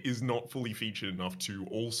friend is not fully featured enough to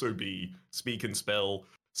also be speak and spell,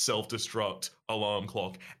 self-destruct, alarm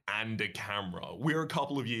clock, and a camera. We're a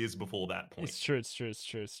couple of years before that point. It's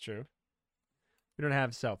true. We don't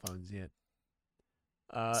have cell phones yet.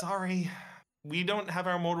 Sorry. We don't have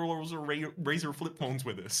our Motorola's or Razr flip phones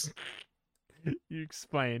with us. You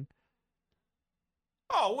explain.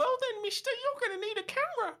 Oh, well then, mister, you're going to need a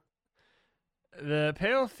camera. The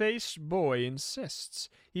pale-faced boy insists.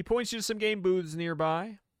 He points you to some game booths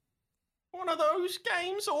nearby. One of those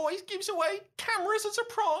games always gives away cameras as a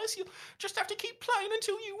prize. You'll just have to keep playing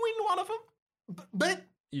until you win one of them. But...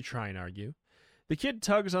 You try and argue. The kid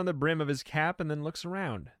tugs on the brim of his cap and then looks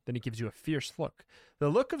around. Then he gives you a fierce look. The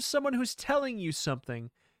look of someone who's telling you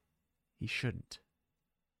something he shouldn't.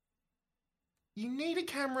 You need a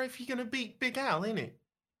camera if you're going to beat Big Al, innit?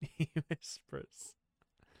 He whispers.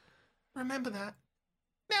 Remember that.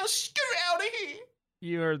 Now scoot out of here!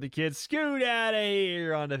 You heard the kid. Scoot out of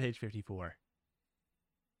here! On to page 54.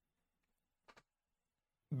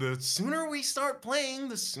 The sooner we start playing,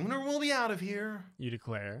 the sooner we'll be out of here. You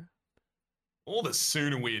declare. Or the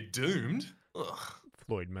sooner we're doomed. Ugh.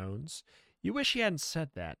 Floyd moans. You wish he hadn't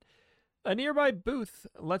said that. A nearby booth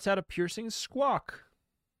lets out a piercing squawk.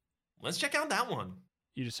 Let's check out that one.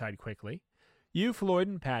 You decide quickly. You, Floyd,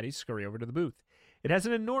 and Patty scurry over to the booth. It has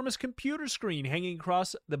an enormous computer screen hanging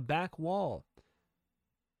across the back wall.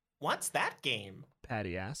 What's that game?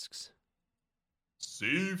 Patty asks.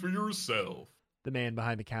 See for yourself. The man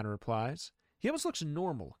behind the counter replies. He almost looks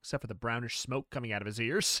normal, except for the brownish smoke coming out of his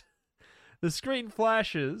ears. The screen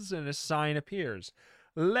flashes and a sign appears.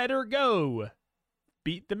 Let her go.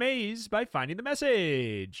 Beat the maze by finding the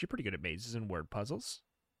message. You're pretty good at mazes and word puzzles.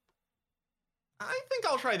 I think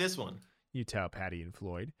I'll try this one. You tell Patty and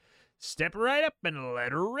Floyd. Step right up and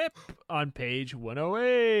let her rip on page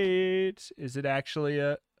 108. Is it actually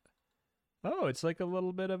a... Oh, it's like a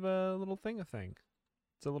little bit of a little thing.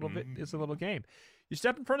 It's a little bit. It's a little game. You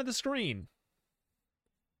step in front of the screen.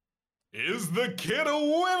 Is the kid a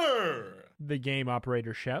winner? The game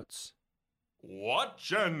operator shouts.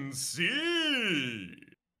 Watch and see.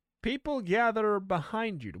 People gather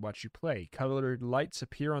behind you to watch you play. Colored lights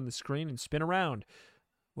appear on the screen and spin around.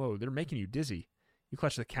 Whoa, they're making you dizzy. You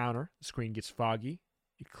clutch the counter. The screen gets foggy.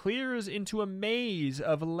 It clears into a maze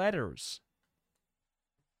of letters.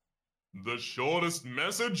 The shortest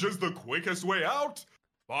message is the quickest way out.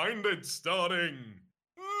 Find it starting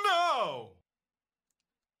now.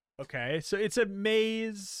 Okay, so it's a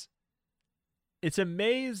maze. It's a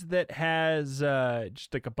maze that has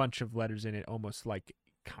just like a bunch of letters in it, almost like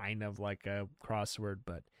kind of like a crossword,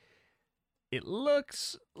 but it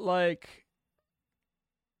looks like,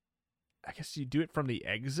 I guess you do it from the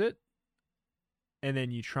exit and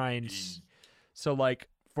then you try and so like,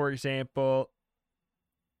 for example,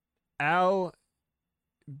 I'll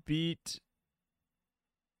beat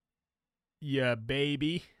ya,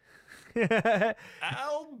 baby.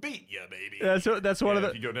 I'll beat ya, baby. That's one of the.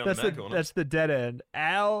 If you go down that's that the corner. that's the dead end.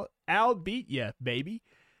 I'll beat ya, baby.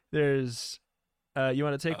 There's. You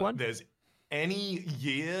want to take one? There's any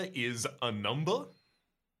year is a number,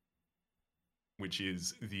 which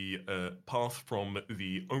is the path from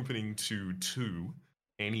the opening to 2.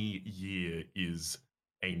 Any year is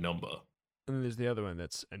a number. And then there's the other one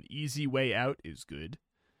that's an easy way out is good.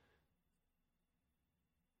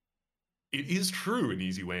 It is true an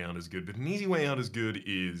easy way out is good, but an easy way out is good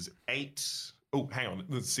is 8. Oh, hang on.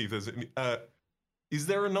 Let's see if there's any. Is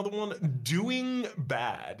there another one? Doing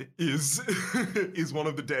bad is is one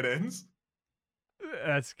of the dead ends.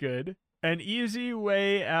 That's good. An easy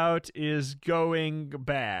way out is going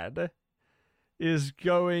bad. Is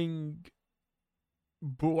going.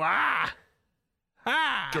 Blah.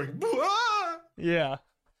 Ha! Going, "Wah!" Yeah.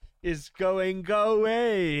 Is going go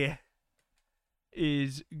away.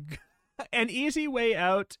 Is. An easy way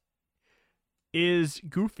out is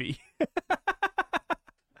goofy.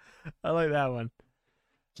 I like that one.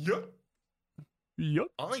 Yep. Yup.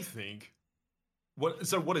 I think what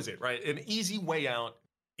is it, right? An easy way out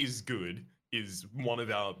is good is one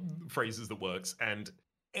of our phrases that works, and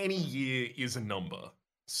any year is a number.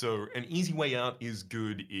 So an easy way out is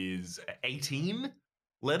good is 18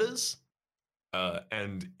 letters.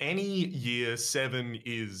 And any year 7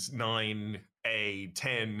 is 9, a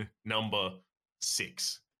 10 number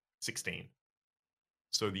 6, 16.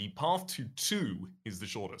 So the path to 2 is the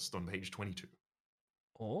shortest on page 22.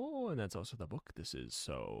 Oh, and that's also the book this is.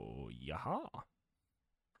 So, yaha.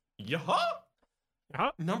 Yaha!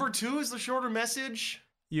 Yaha. Number 2 is the shorter message,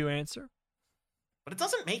 You answer. but it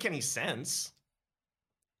doesn't make any sense.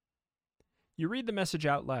 You read the message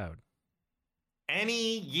out loud.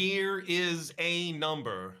 Any year is a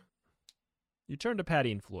number. You turn to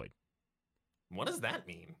Patty and Floyd. What does that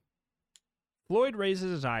mean? Floyd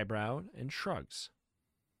raises his eyebrow and shrugs.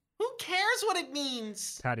 Who cares what it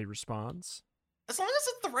means? Patty responds. As long as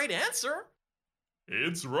it's the right answer.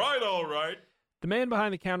 It's right, all right. The man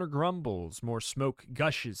behind the counter grumbles. More smoke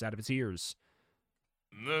gushes out of his ears.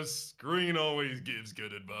 The screen always gives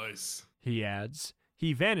good advice. He adds.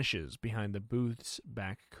 He vanishes behind the booth's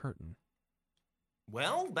back curtain.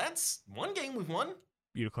 Well, that's one game we've won.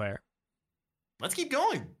 You declare. Let's keep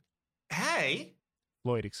going. Hey,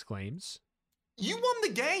 Floyd exclaims. you won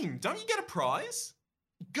the game. Don't you get a prize?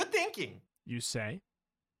 Good thinking. You say.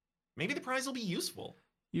 Maybe the prize will be useful.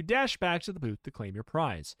 You dash back to the booth to claim your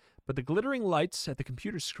prize, but the glittering lights at the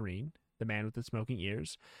computer screen, the man with the smoking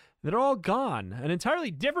ears, they're all gone. An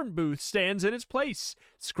entirely different booth stands in its place.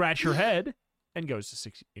 Scratch your head and go to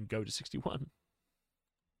 61.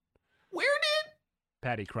 Where did...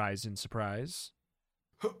 Patty cries in surprise.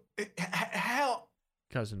 How...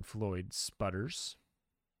 Cousin Floyd sputters.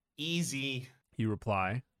 Easy. You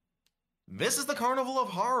reply. This is the Carnival of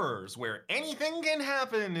Horrors, where anything can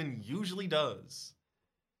happen and usually does.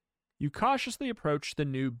 You cautiously approach the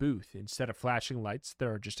new booth. Instead of flashing lights,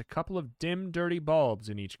 there are just a couple of dim, dirty bulbs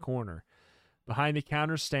in each corner. Behind the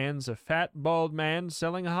counter stands a fat, bald man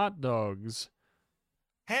selling hot dogs.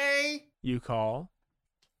 Hey, You call.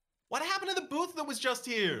 what happened to the booth that was just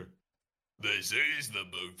here? This is the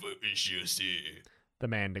booth that is just here. The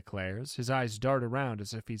man declares. His eyes dart around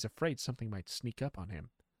as if he's afraid something might sneak up on him.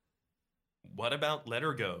 What about Let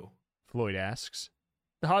Her Go? Floyd asks.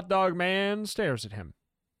 The hot dog man stares at him.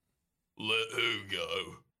 Let who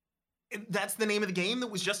go? That's the name of the game that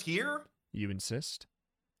was just here? You insist.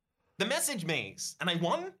 The Message Maze. And I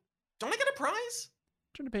won? Don't I get a prize?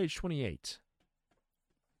 Turn to page 28.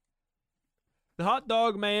 The hot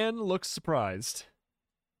dog man looks surprised.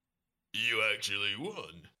 You actually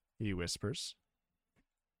won. He whispers.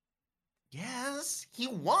 Yes, he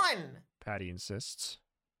won. Patty insists.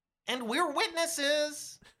 And we're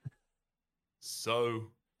witnesses. So,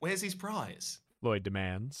 where's his prize? Floyd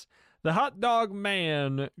demands. The hot dog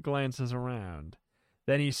man glances around.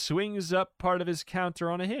 Then he swings up part of his counter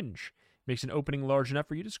on a hinge. Makes an opening large enough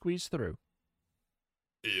for you to squeeze through.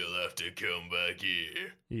 You'll have to come back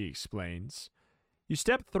here. He explains. You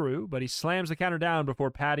step through, but he slams the counter down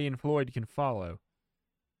before Patty and Floyd can follow.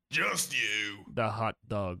 Just you. The hot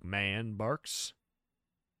dog man barks.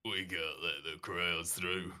 We can't let the crowds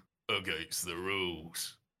through. Against the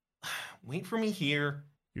rules. Wait for me here.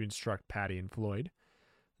 You instruct Patty and Floyd.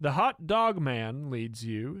 The hot dog man leads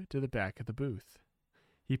you to the back of the booth.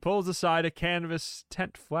 He pulls aside a canvas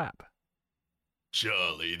tent flap.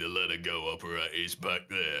 Charlie, the Let Her Go operator, is back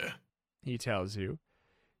there. He tells you.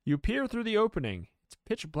 You peer through the opening. It's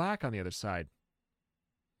pitch black on the other side.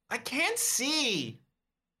 I can't see.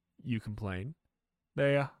 You complain.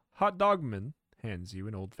 The hot dog man hands you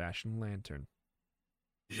an old-fashioned lantern.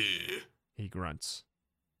 Here. He grunts.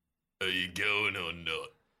 Are you going or not?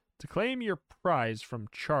 To claim your prize from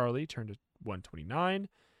Charlie, turn to 129.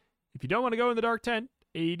 If you don't want to go in the dark tent,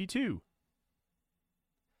 82.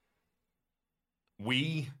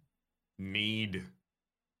 We need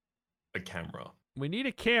a camera. We need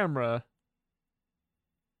a camera.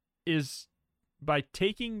 Is by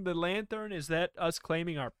taking the lantern, is that us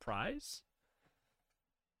claiming our prize?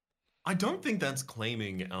 I don't think that's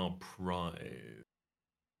claiming our prize.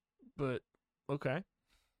 But, okay.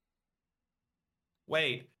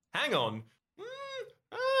 Wait, hang on.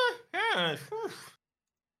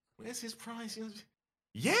 Where's his prize?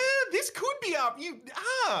 Yeah, this could be our...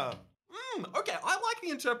 Okay, I like the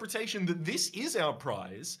interpretation that this is our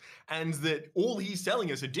prize, and that all he's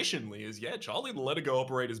telling us additionally is, yeah, Charlie the Let Her Go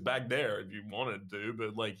operator's back there if you wanted to,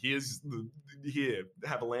 but, like, here,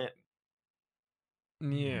 have a lantern.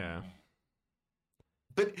 Yeah.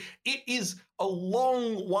 But it is a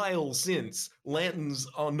long while since lanterns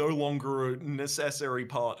are no longer a necessary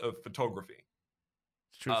part of photography.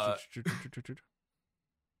 True.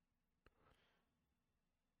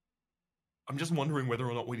 I'm just wondering whether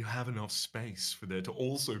or not we have enough space for there to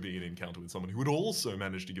also be an encounter with someone who would also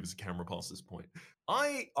manage to give us a camera past this point.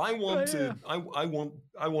 I want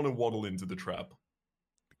to waddle into the trap.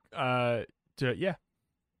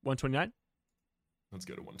 129. Let's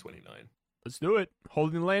go to 129. Let's do it.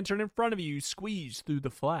 Holding the lantern in front of you, you squeeze through the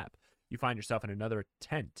flap. You find yourself in another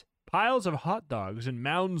tent. Piles of hot dogs and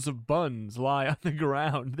mounds of buns lie on the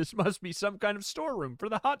ground. This must be some kind of storeroom for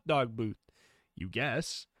the hot dog booth. You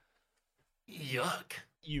guess. Yuck.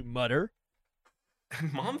 You mutter.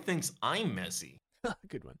 Mom thinks I'm messy.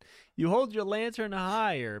 Good one. You hold your lantern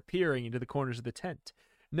higher, peering into the corners of the tent.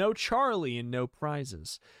 No Charlie and no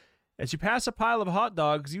prizes. As you pass a pile of hot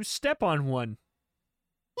dogs, you step on one.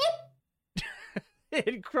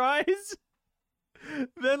 It cries.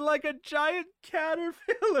 Then, like a giant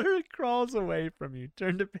caterpillar, it crawls away from you.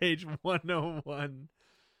 Turn to page 101.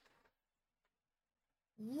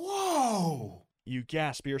 Whoa! You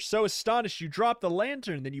gasp. You're so astonished you drop the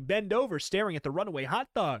lantern. Then you bend over, staring at the runaway hot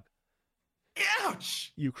dog.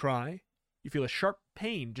 Ouch! You cry. You feel a sharp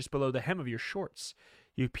pain just below the hem of your shorts.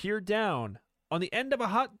 You peer down. On the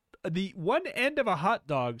one end of a hot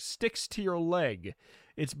dog sticks to your leg.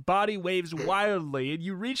 Its body waves wildly, and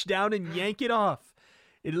you reach down and yank it off.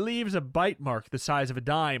 It leaves a bite mark the size of a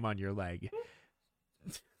dime on your leg.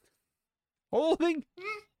 Holding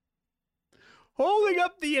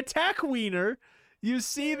up the attack wiener, you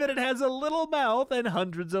see that it has a little mouth and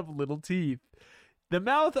hundreds of little teeth. The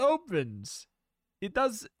mouth opens.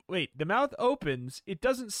 The mouth opens. It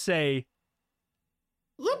doesn't say...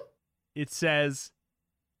 It says...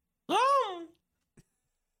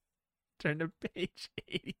 Turn to page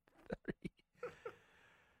 83.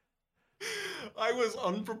 I was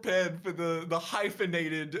unprepared for the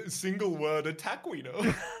hyphenated single word attack wiener.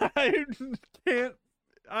 I can't.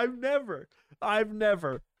 I've never. I will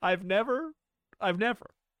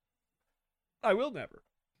never.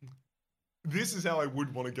 This is how I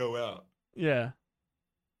would want to go out. Yeah.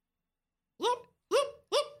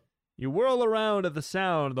 You whirl around at the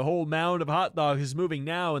sound. The whole mound of hot dogs is moving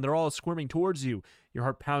now, and they're all squirming towards you. Your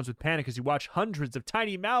heart pounds with panic as you watch hundreds of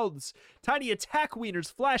tiny mouths, tiny attack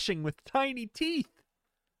wieners flashing with tiny teeth.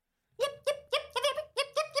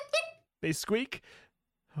 They squeak.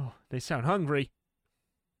 Oh, they sound hungry.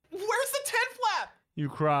 Where's the tent flap? You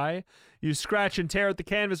cry. You scratch and tear at the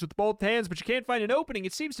canvas with both hands, but you can't find an opening.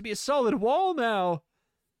 It seems to be a solid wall now.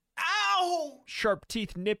 Ow! Sharp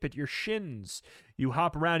teeth nip at your shins. You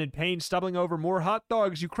hop around in pain, stumbling over more hot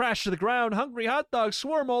dogs. You crash to the ground. Hungry hot dogs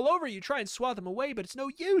swarm all over you. Try and swat them away, but it's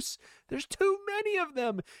no use. There's too many of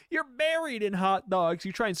them. You're buried in hot dogs.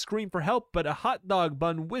 You try and scream for help, but a hot dog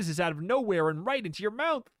bun whizzes out of nowhere and right into your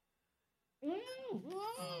mouth.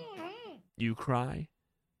 You cry.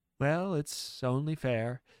 Well, it's only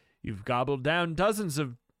fair. You've gobbled down dozens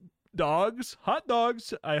of dogs. Hot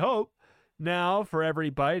dogs, I hope. Now, for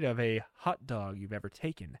every bite of a hot dog you've ever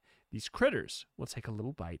taken, these critters will take a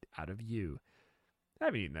little bite out of you. I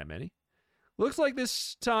haven't eaten that many. Looks like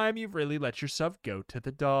this time you've really let yourself go to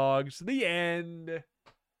the dogs. The end.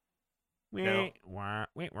 Now,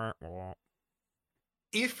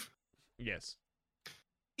 Yes.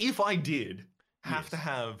 If I did have to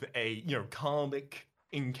have a karmic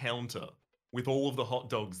encounter with all of the hot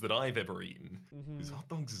dogs that I've ever eaten, because hot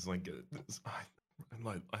dogs is like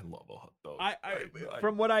I love a hot dog.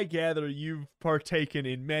 From what I gather, you've partaken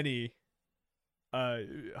in many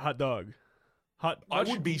hot dog. I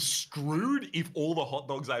would be screwed if all the hot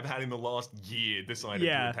dogs I've had in the last year decided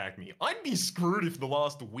to attack me. I'd be screwed if the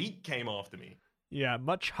last week came after me. Yeah,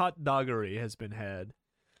 much hot doggery has been had.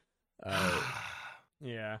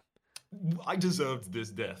 Yeah. I deserved this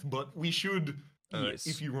death, but we should, yes.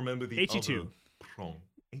 If you remember the 82. other prong.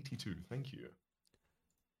 82, thank you.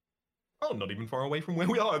 Oh, not even far away from where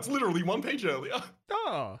we are. It's literally one page earlier.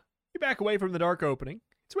 Oh, you back away from the dark opening.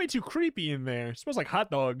 It's way too creepy in there. It smells like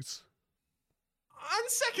hot dogs. On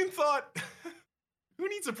second thought, who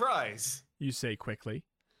needs a prize? You say quickly.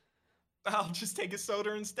 I'll just take a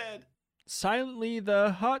soda instead. Silently,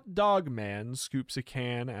 the hot dog man scoops a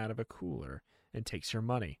can out of a cooler and takes your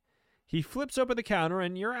money. He flips open the counter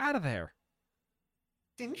and you're out of there.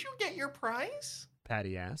 Didn't you get your prize?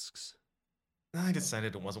 Patty asks. I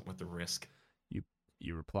decided it wasn't worth the risk. You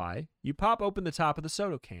reply. You pop open the top of the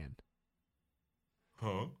soda can.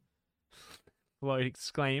 Huh? Lloyd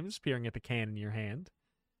exclaims, peering at the can in your hand.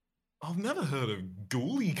 I've never heard of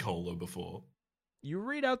Ghoulie Cola before. You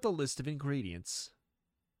read out the list of ingredients.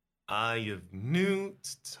 Eye of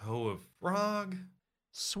newt, toe of frog.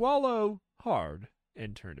 Swallow hard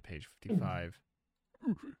and turn to page 55.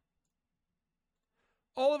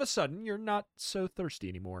 All of a sudden, you're not so thirsty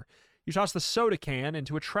anymore. You toss the soda can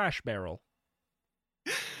into a trash barrel.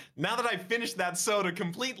 Now that I've finished that soda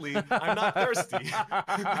completely, I'm not thirsty.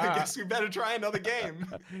 I guess we better try another game.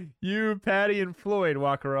 You, Patty, and Floyd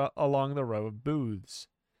walk along the row of booths.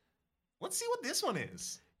 Let's see what this one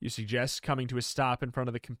is. You suggest coming to a stop in front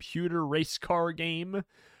of the computer race car game.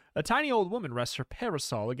 A tiny old woman rests her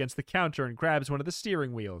parasol against the counter and grabs one of the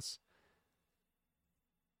steering wheels.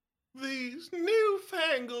 These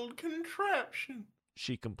newfangled contraptions.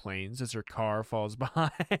 She complains as her car falls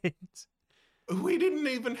behind. We didn't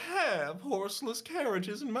even have horseless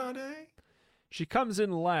carriages in my day. She comes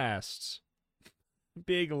in last.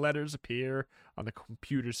 Big letters appear on the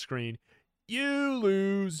computer screen. You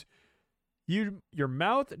lose. Your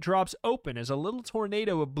mouth drops open as a little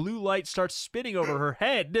tornado of blue light starts spinning over her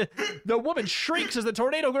head. The woman shrieks as the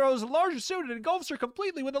tornado grows larger soon and engulfs her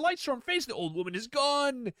completely. When the light storm fades, the old woman is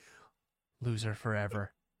gone. Loser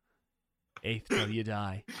forever. Eighth till you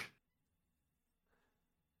die.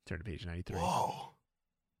 Turn to page 93. Whoa.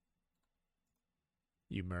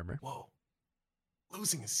 You murmur. Whoa.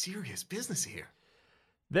 Losing is serious business here.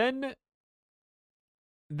 Then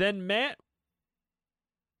Matt...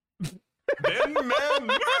 Then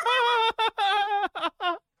man.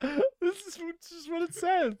 This is just what it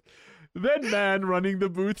says. Then man running the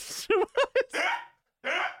booth.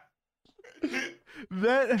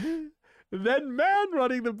 then man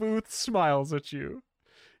running the booth smiles at you.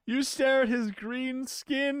 You stare at his green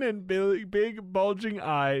skin and big bulging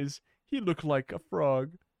eyes. He looked like a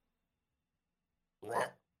frog.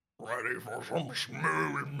 Ready for some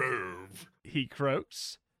smooth moves. He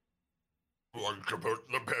croaks. Want to put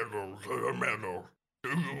the pedal to the metal. Do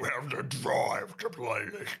you have the drive to play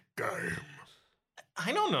this game?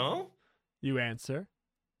 I don't know. You answer.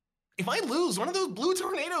 If I lose, one of those blue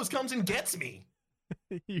tornadoes comes and gets me.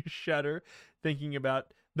 You shudder, thinking about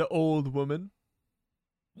the old woman.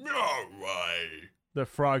 No way. The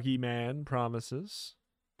froggy man promises.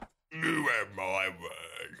 You have my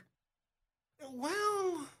word.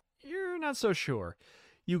 Well, You're not so sure.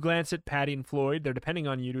 You glance at Patty and Floyd. They're depending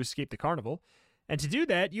on you to escape the carnival. And to do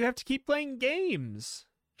that, you have to keep playing games.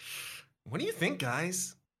 what do you think,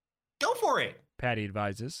 guys? Go for it. Patty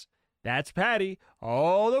advises. That's Patty,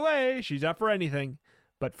 all the way. She's up for anything.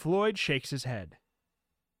 But Floyd shakes his head.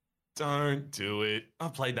 Don't do it.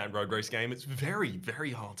 I've played that road race game. It's very,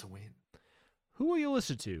 very hard to win. Who will you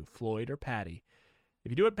listen to, Floyd or Patty?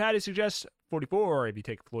 If you do what Patty suggests, 44. If you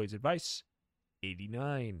take Floyd's advice,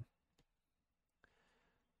 89.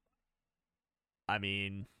 I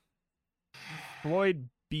mean, Floyd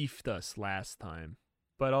beefed us last time,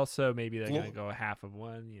 but also maybe they're going to go half of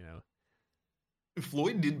one, you know.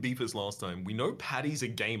 Floyd did beef us last time. We know Patty's a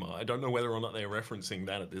gamer. I don't know whether or not they're referencing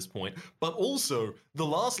that at this point. But also, the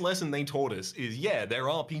last lesson they taught us is, yeah, there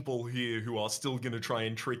are people here who are still going to try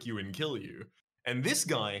and trick you and kill you. And this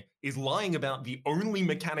guy is lying about the only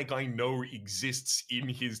mechanic I know exists in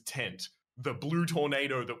his tent. The blue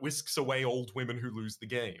tornado that whisks away old women who lose the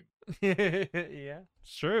game. Yeah,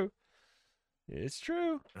 it's true. It's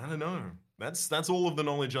true. I don't know. That's all of the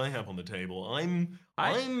knowledge I have on the table. I'm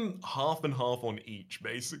half and half on each,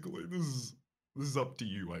 basically. This is up to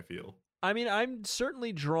you, I feel. I mean, I'm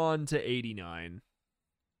certainly drawn to 89.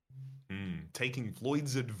 Taking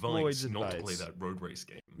Floyd's advice not to play that road race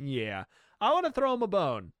game. Yeah. I want to throw him a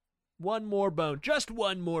bone. One more bone. Just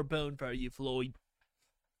one more bone for you, Floyd.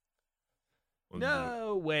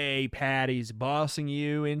 No way Patty's bossing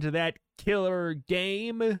you into that killer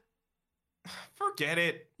game. Forget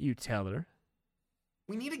it. You tell her.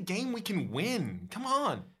 We need a game we can win. Come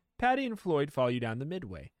on. Patty and Floyd follow you down the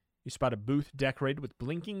midway. You spot a booth decorated with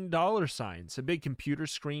blinking dollar signs. A big computer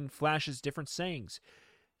screen flashes different sayings.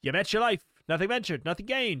 You bet your life. Nothing ventured, nothing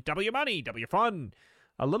gained. Double your money, double your fun.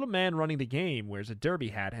 A little man running the game wears a derby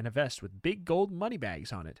hat and a vest with big gold money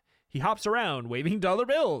bags on it. He hops around waving dollar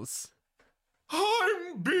bills.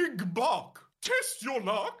 I'm Big Buck. Test your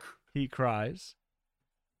luck. He cries.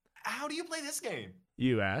 How do you play this game?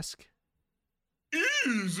 You ask.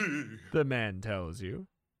 Easy. The man tells you.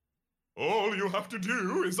 All you have to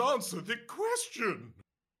do is answer the question.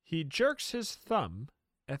 He jerks his thumb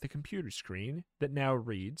at the computer screen that now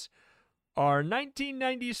reads, Are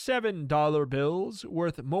 1997 dollar bills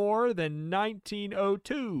worth more than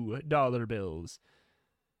 1902 dollar bills?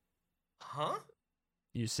 Huh?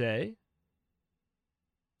 You say.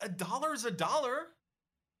 $1 is $1.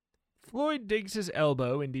 Floyd digs his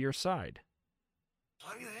elbow into your side.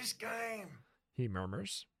 Play this game. He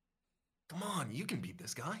murmurs. Come on, you can beat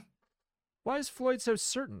this guy. Why is Floyd so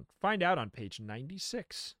certain? Find out on page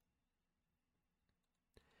 96.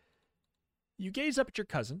 You gaze up at your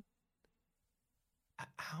cousin.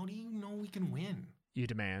 How do you know we can win? You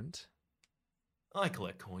demand. I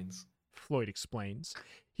collect coins. Floyd explains.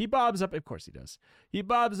 He bobs up, of course he does. He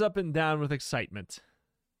bobs up and down with excitement.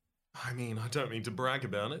 I mean, I don't mean to brag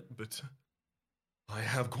about it, but I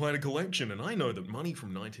have quite a collection, and I know that money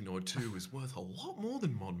from 1902 is worth a lot more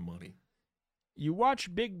than modern money. You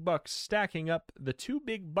watch Big Buck stacking up the two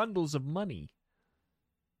big bundles of money.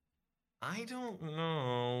 I don't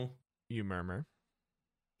know. You murmur.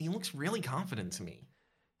 He looks really confident to me.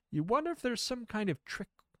 You wonder if there's some kind of trick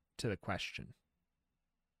to the question.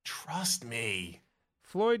 Trust me.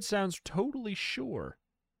 Floyd sounds totally sure.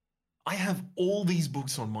 I have all these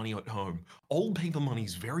books on money at home. Old paper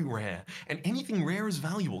money's very rare, and anything rare is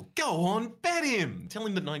valuable. Go on, bet him! Tell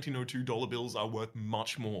him that 1902 dollar bills are worth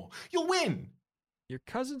much more. You'll win! Your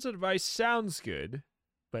cousin's advice sounds good,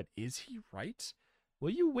 but is he right? Will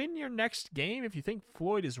you win your next game if you think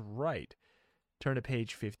Floyd is right? Turn to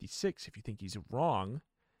page 56 if you think he's wrong.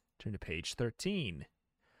 Turn to page 13.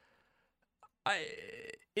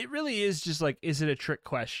 It really is just like, is it a trick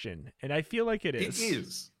question? And I feel like it is. It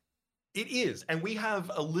is. It is. And we have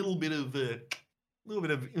a little bit of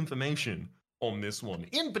information on this one.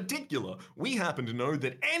 In particular, we happen to know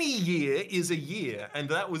that any year is a year, and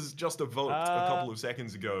that was just evoked a couple of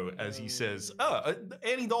seconds ago as he says,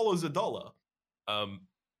 any dollar's a dollar.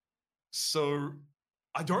 So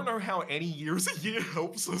I don't know how any year is a year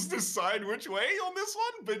helps us decide which way on this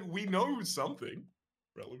one, but we know something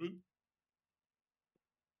relevant.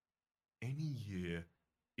 Any year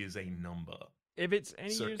is a number. If it's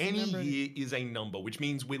any so year's any number, year is a number, which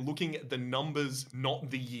means we're looking at the numbers,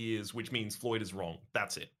 not the years, which means Floyd is wrong.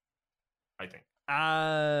 That's it, I think.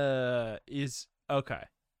 Is okay.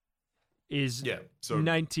 Is yeah. So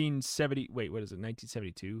 1970. Wait, what is it?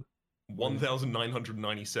 1972.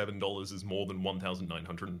 $1,997 is more than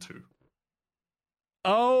 1,902.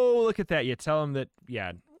 Oh, look at that! You tell them that.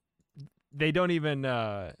 Yeah, they don't even.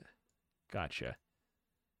 Gotcha.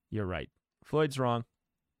 You're right. Floyd's wrong.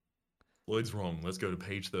 Floyd's wrong. Let's go to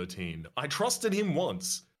page 13. I trusted him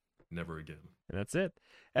once. Never again. And that's it.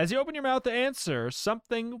 As you open your mouth to answer,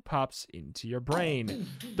 something pops into your brain.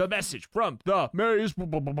 The message from the maze.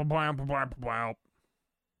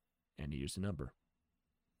 And here's the number.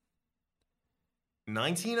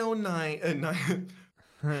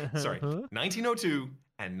 1902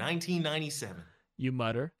 and 1997. You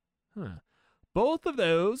mutter. Both of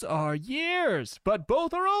those are years, but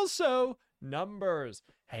both are also numbers.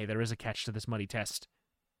 Hey, there is a catch to this money test.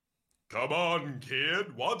 Come on,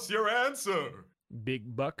 kid. What's your answer?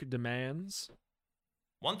 Big Buck demands.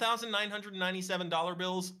 $1,997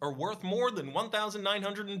 bills are worth more than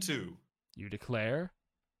 1,902. You declare.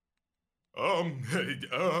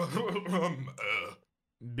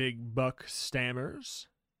 Big Buck stammers.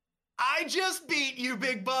 I just beat you,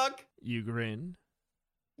 Big Buck. You grin.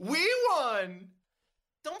 We won.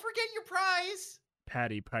 Don't forget your prize.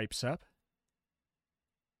 Patty pipes up.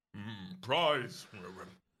 Prize.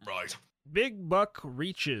 Right. Big Buck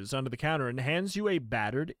reaches under the counter and hands you a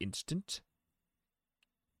battered instant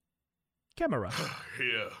camera.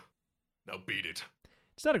 Here. Now beat it.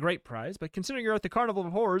 It's not a great prize, but considering you're at the Carnival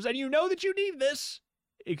of Horrors and you know that you need this,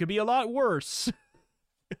 it could be a lot worse.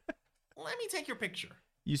 Let me take your picture.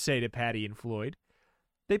 You say to Patty and Floyd.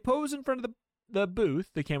 They pose in front of the booth,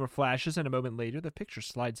 the camera flashes, and a moment later the picture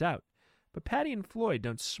slides out. But Patty and Floyd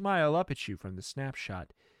don't smile up at you from the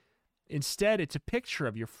snapshot. Instead, it's a picture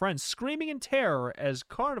of your friends screaming in terror as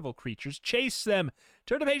carnival creatures chase them.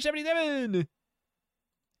 Turn to page 77.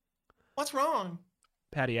 What's wrong?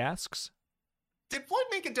 Patty asks. Did Floyd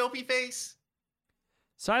make a dopey face?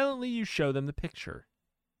 Silently, you show them the picture.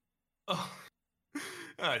 Oh,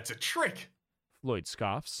 it's a trick. Floyd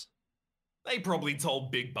scoffs. They probably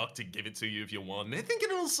told Big Buck to give it to you if you won. They're thinking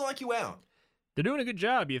it'll psych you out. They're doing a good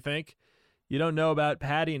job, you think. You don't know about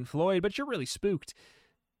Patty and Floyd, but you're really spooked.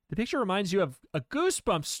 The picture reminds you of a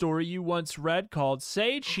Goosebumps story you once read called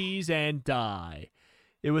Say Cheese and Die.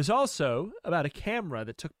 It was also about a camera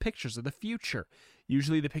that took pictures of the future.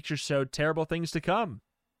 Usually the pictures showed terrible things to come.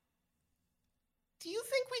 Do you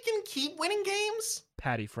think we can keep winning games?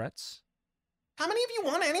 Patty frets. How many of you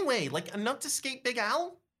won anyway? Like enough to escape Big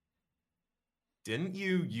Al? Didn't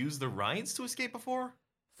you use the rides to escape before?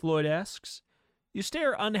 Floyd asks. You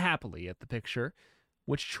stare unhappily at the picture.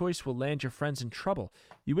 Which choice will land your friends in trouble?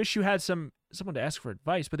 You wish you had someone to ask for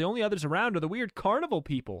advice, but the only others around are the weird carnival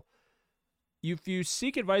people. If you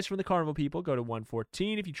seek advice from the carnival people, go to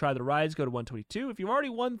 114. If you try the rides, go to 122. If you've already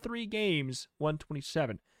won 3 games,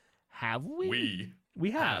 127. Have we? We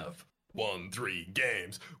have. won 3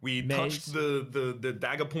 games. We Maze. touched the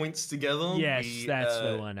dagger points together. Yes, that's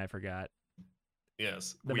the one I forgot.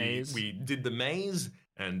 Yes. The maze. We did the maze,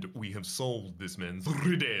 and we have solved this man's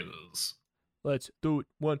riddles. Let's do it.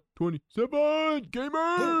 127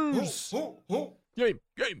 gamers. Game.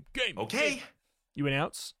 Okay. You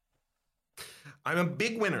announce. I'm a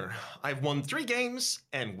big winner. I've won 3 games,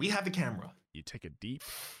 and we have the camera. You take a deep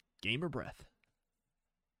gamer breath.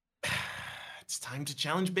 It's time to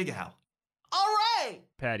challenge Big Al. All right,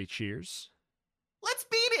 Patty cheers. let's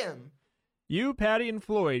beat him. You, Patty, and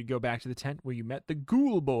Floyd go back to the tent where you met the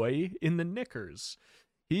ghoul boy in the knickers.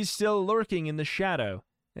 He's still lurking in the shadows.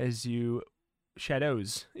 As you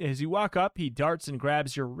walk up, he darts and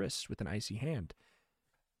grabs your wrist with an icy hand.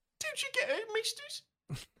 Did you get it, misters?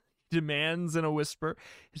 Demands in a whisper.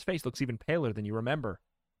 His face looks even paler than you remember.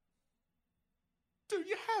 Do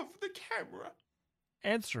you have the camera?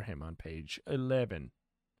 Answer him on page 11.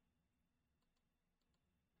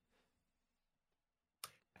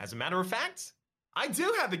 As a matter of fact, I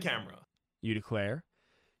do have the camera. You declare.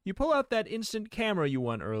 You pull out that instant camera you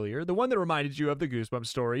won earlier, the one that reminded you of the Goosebumps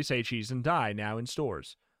story, Say Cheese and Die, now in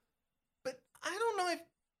stores. But I don't know if...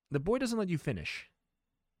 The boy doesn't let you finish.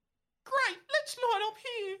 Great, let's line up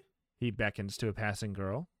here. He beckons to a passing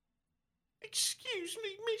girl. Excuse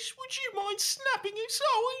me, miss, would you mind snapping it so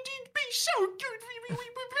it'd be so good?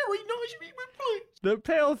 Very nice, please. The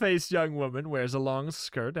pale-faced young woman wears a long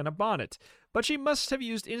skirt and a bonnet, but she must have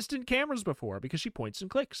used instant cameras before because she points and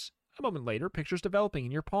clicks. A moment later, picture's developing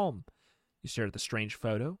in your palm. You stare at the strange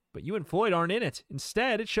photo, but you and Floyd aren't in it.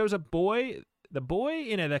 Instead, it shows the boy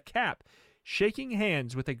in a cap, shaking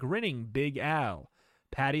hands with a grinning Big Al.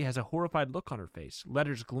 Patty has a horrified look on her face.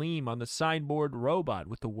 Letters gleam on the signboard robot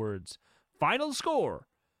with the words, "Final score."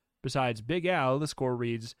 Besides Big Al, the score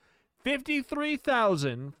reads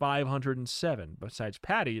 53,507. Besides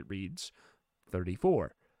Patty, it reads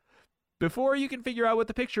 34. Before you can figure out what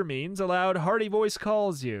the picture means, a loud, hearty voice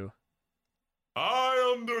calls you.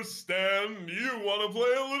 I understand you want to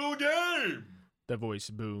play a little game. The voice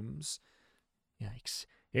booms. Yikes.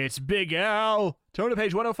 It's Big Al! Turn to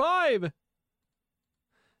page 105!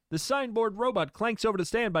 The signboard robot clanks over to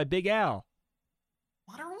stand by Big Al.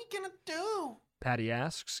 What are we gonna do? Patty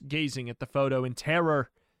asks, gazing at the photo in terror.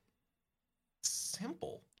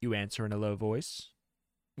 Simple. You answer in a low voice.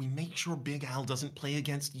 We make sure Big Al doesn't play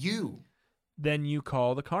against you. Then you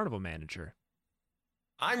call the carnival manager.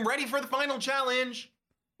 I'm ready for the final challenge.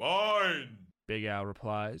 Fine. Big Al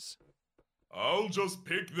replies. I'll just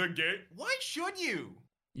pick the game. Why should you?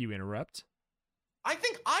 You interrupt. I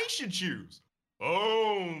think I should choose.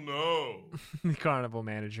 Oh, no. The carnival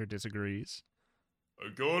manager disagrees.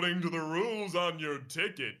 According to the rules on your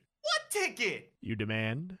ticket. What ticket? You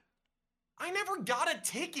demand. I never got a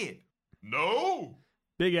ticket. No?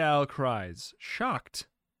 Big Al cries, shocked.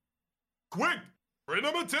 Quick, bring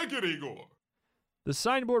him a ticket, Igor. The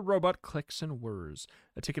signboard robot clicks and whirs.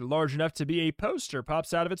 A ticket large enough to be a poster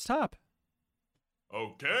pops out of its top.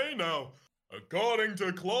 Okay, now, according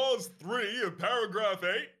to Clause 3 of Paragraph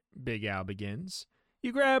 8. Big Al begins.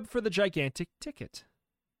 You grab for the gigantic ticket.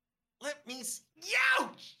 Let me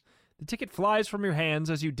ouch! The ticket flies from your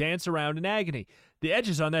hands as you dance around in agony. The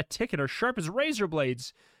edges on that ticket are sharp as razor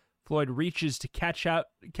blades. Floyd reaches to catch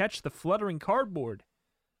the fluttering cardboard.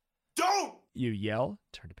 Don't! You yell.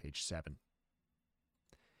 Turn to page 7.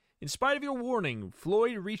 In spite of your warning,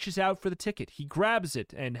 Floyd reaches out for the ticket. He grabs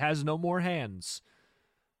it and has no more hands.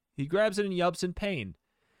 He grabs it and yelps in pain.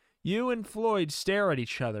 You and Floyd stare at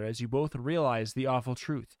each other as you both realize the awful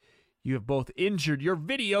truth. You have both injured your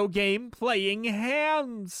video game playing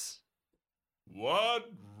hands.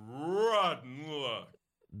 What rotten luck.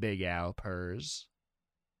 Big Al purrs.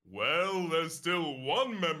 Well, there's still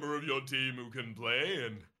one member of your team who can play,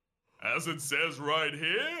 and as it says right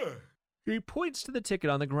here, He points to the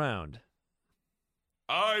ticket on the ground.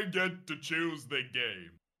 I get to choose the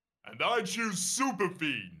game, and I choose Super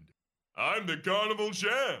Fiend. I'm the Carnival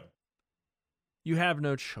champ. You have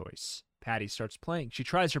no choice. Patty starts playing. She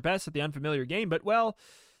tries her best at the unfamiliar game, but, well,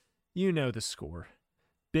 you know the score.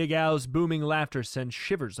 Big Al's booming laughter sends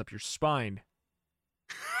shivers up your spine.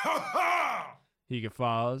 Ha ha! He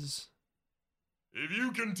guffaws. If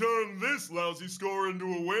you can turn this lousy score into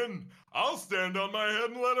a win, I'll stand on my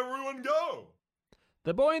head and let everyone go.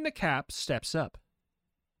 The boy in the cap steps up.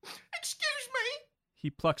 Excuse me? He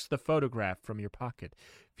plucks the photograph from your pocket.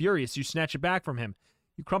 Furious, you snatch it back from him.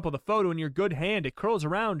 You crumple the photo in your good hand. It curls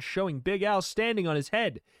around, showing Big Al standing on his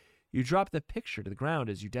head. You drop the picture to the ground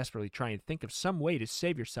as you desperately try and think of some way to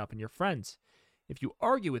save yourself and your friends. If you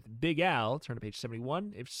argue with Big Al, turn to page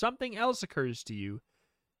 71. If something else occurs to you,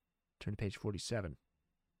 turn to page 47.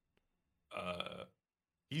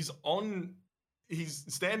 He's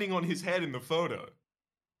standing on his head in the photo.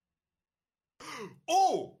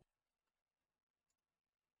 Oh!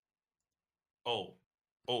 Oh.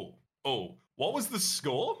 What was the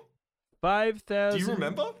score? 5,000. Do you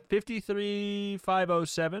remember?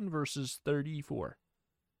 53,507 versus 34.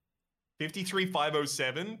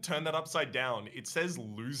 53,507. Turn that upside down. It says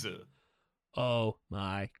loser. Oh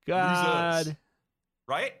my God. Losers.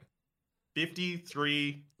 Right?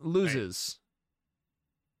 53. Loses.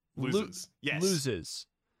 Yes. Loses.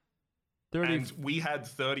 30. And we had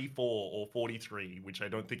 34 or 43, which I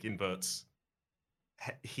don't think inverts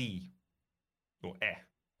he or Eh.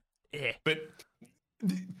 But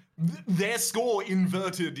their score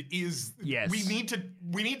inverted is Yes. We need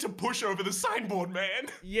to push over the signboard, man.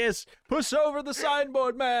 Yes. Push over the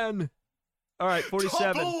signboard, man. All right,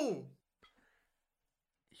 47. Topple!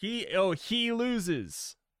 He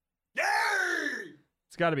loses. Yay!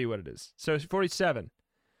 It's got to be what it is. So 47.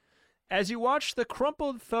 As you watch the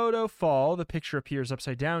crumpled photo fall, the picture appears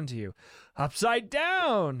upside down to you. Upside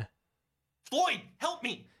down! Floyd, help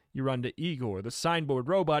me! You run to Igor, the signboard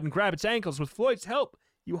robot, and grab its ankles. With Floyd's help,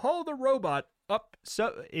 you haul the robot up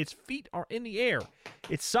so its feet are in the air.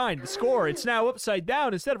 It's signed the score. It's now upside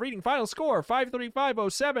down. Instead of reading final score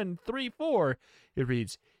 5350734, it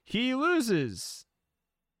reads, he loses.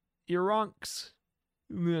 Ironks.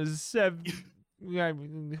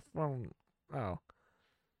 Oh.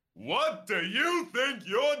 What do you think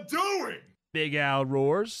you're doing? Big Al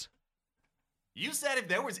roars. You said if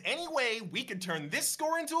there was any way we could turn this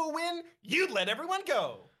score into a win, you'd let everyone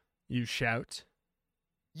go. You shout.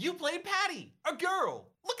 You played Patty, a girl.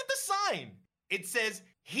 Look at the sign. It says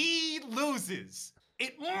he loses.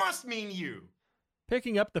 It must mean you.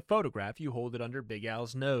 Picking up the photograph, you hold it under Big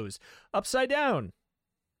Al's nose. Upside down.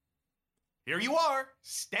 Here you are,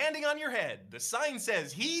 standing on your head. The sign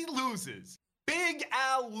says he loses. Big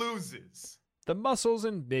Al loses. The muscles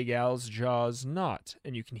in Big Al's jaws knot,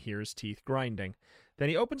 and you can hear his teeth grinding. Then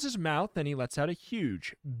he opens his mouth and he lets out a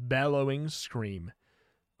huge, bellowing scream.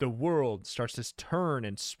 The world starts to turn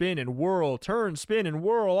and spin and whirl, turn, spin, and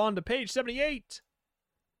whirl on to page 78.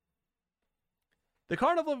 The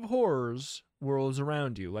Carnival of Horrors whirls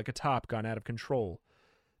around you like a top gone out of control.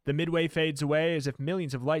 The midway fades away as if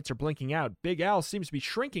millions of lights are blinking out. Big Al seems to be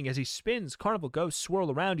shrinking as he spins. Carnival ghosts swirl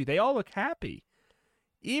around you. They all look happy.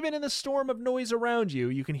 Even in the storm of noise around you,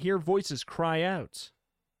 you can hear voices cry out.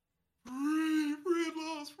 Free, at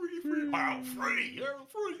last, free. Wow, free.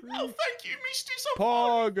 Oh, thank you, Misty. So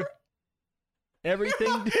Pog! Everything...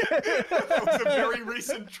 That was a very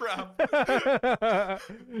recent trap.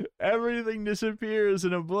 Everything disappears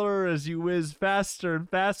in a blur as you whiz faster and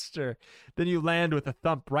faster. Then you land with a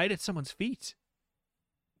thump right at someone's feet.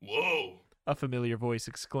 Whoa, A familiar voice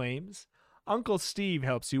exclaims. Uncle Steve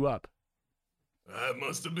helps you up. that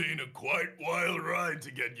must have been a quite wild ride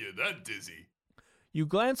to get you that dizzy. You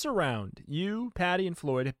glance around. You, Patty, and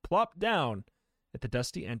Floyd have plopped down at the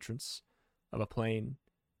dusty entrance of a plain,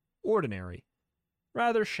 ordinary,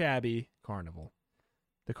 rather shabby carnival.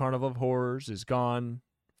 The Carnival of Horrors is gone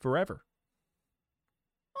forever.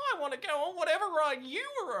 I want to go on whatever ride you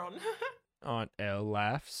were on. Aunt Elle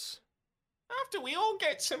laughs. After we all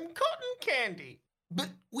get some cotton candy. But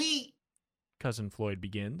we... Cousin Floyd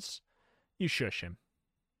begins. You shush him.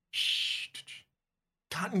 Shh.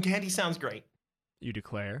 Cotton candy sounds great. You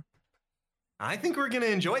declare. I think we're going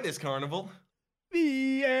to enjoy this carnival.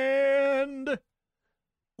 The end!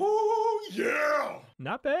 Oh, yeah.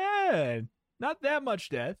 Not bad. Not that much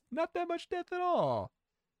death. Not that much death at all.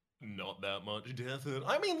 Not that much death.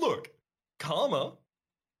 I mean, look. Karma.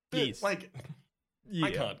 Yes. Like... Yeah.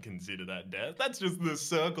 I can't consider that death. That's just the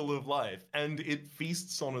circle of life, and it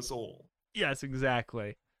feasts on us all. Yes,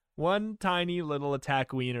 exactly. One tiny little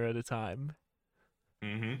attack wiener at a time.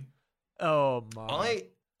 Mm-hmm. Oh, my.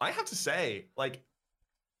 I have to say, like,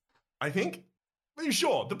 I think,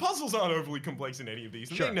 sure, the puzzles aren't overly complex in any of these,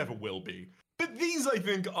 and Sure. they never will be. But these, I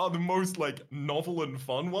think, are the most, like, novel and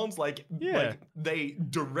fun ones. Like, they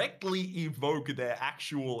directly evoke their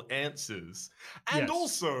actual answers. And Yes.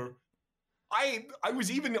 also... I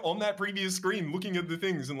was even on that previous screen looking at the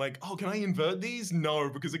things and like, oh, can I invert these? No,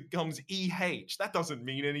 because it comes EH. That doesn't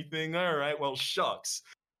mean anything. All right, well, shucks.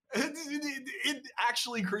 It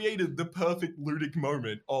actually created the perfect ludic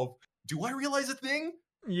moment of, do I realize a thing?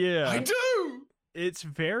 Yeah. I do! It's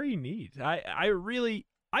very neat. I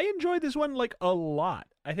enjoyed this one, like, a lot.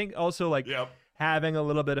 I think also, like, Yep. having a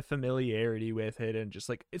little bit of familiarity with it and just,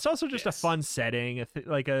 like, it's also just a Yes. fun setting. A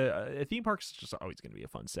theme park is just always going to be a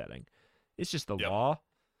fun setting. It's just the Yep. law.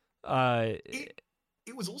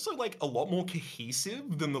 it was also like a lot more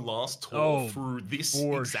cohesive than the last tour Oh, through this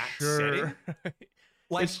for exact sure. setting.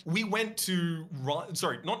 Like we went to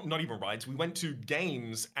not even rides. We went to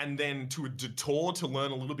games and then to a detour to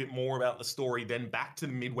learn a little bit more about the story. Then back to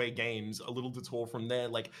the Midway games, a little detour from there.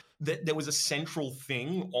 Like there was a central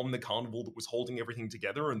thing on the carnival that was holding everything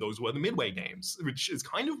together, and those were the Midway games, which is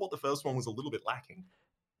kind of what the first one was a little bit lacking.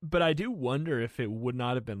 But I do wonder if it would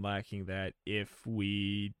not have been lacking that if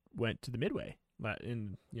we went to the Midway.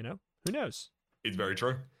 And, you know, who knows? It's very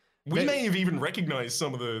true. We may have even recognized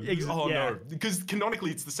some of the... no, because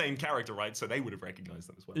canonically it's the same character, right? So they would have recognized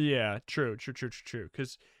them as well. Yeah, true.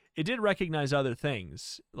 Because it did recognize other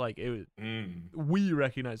things. Like, we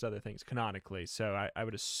recognized other things canonically. So I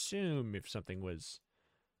would assume if something was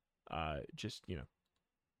just, you know,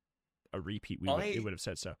 a repeat, it would have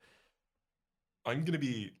said so. I'm going to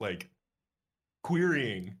be, like,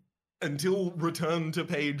 querying until return to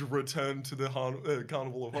the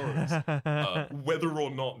Carnival of Horrors, whether or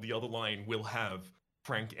not the other line will have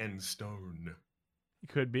Frank N. Stone.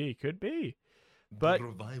 Could be. But the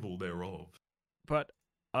revival thereof. But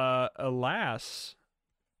alas,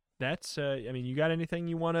 that's I mean, you got anything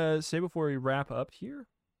you want to say before we wrap up here?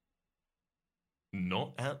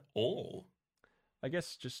 Not at all. I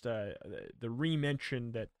guess just the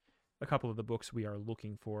re-mention that a couple of the books we are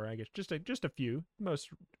looking for. I guess just a few.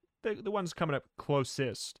 The ones coming up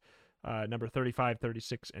closest, number 35,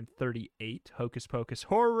 36, and 38, Hocus Pocus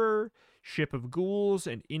Horror, Ship of Ghouls,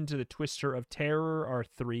 and Into the Twister of Terror are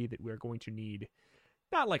 3 that we're going to need,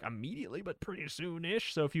 not like immediately, but pretty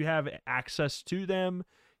soon-ish. So if you have access to them,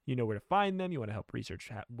 you know where to find them, you want to help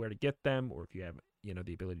research where to get them, or if you have, you know,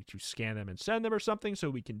 the ability to scan them and send them or something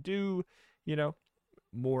so we can do, you know,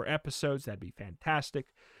 more episodes, that'd be fantastic.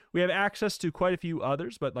 We have access to quite a few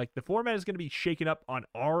others, but like the format is going to be shaken up on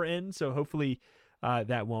our end, so hopefully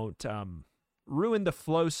that won't ruin the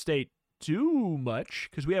flow state too much,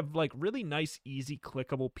 because we have like really nice, easy,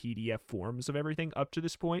 clickable PDF forms of everything up to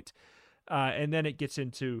this point, and then it gets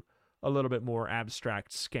into a little bit more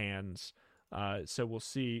abstract scans. So we'll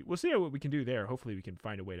see what we can do there. Hopefully we can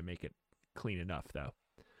find a way to make it clean enough, though.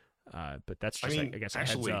 But that's just, I guess, a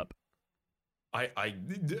heads up.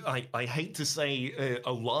 I hate to say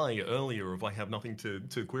a lie earlier if I have nothing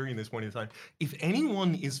to query in this point in time. If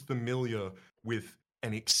anyone is familiar with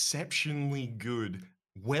an exceptionally good,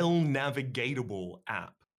 well-navigatable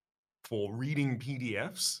app for reading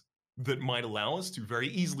PDFs that might allow us to very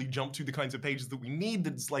easily jump to the kinds of pages that we need,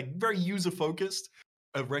 that's like very user-focused,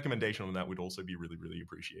 a recommendation on that would also be really, really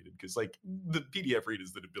appreciated, because like the PDF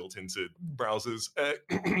readers that are built into browsers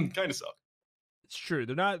kind of suck. It's true.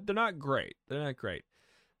 They're not great. They're not great.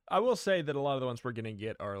 I will say that a lot of the ones we're gonna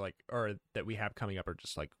get are that we have coming up are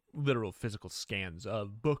just like literal physical scans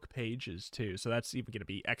of book pages too. So that's even gonna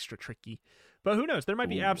be extra tricky. But who knows? There might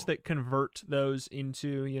be apps that convert those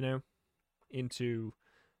into, you know, into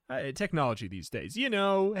technology these days. You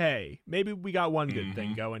know, hey, maybe we got one good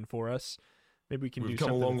thing going for us. Maybe we can do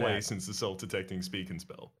something. We've come a long way that. since the self-detecting speak and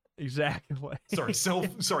spell. Exactly.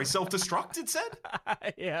 Self-destruct, it said?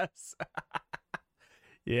 Yes.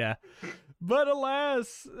 Yeah. But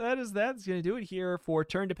alas, that's going to do it here for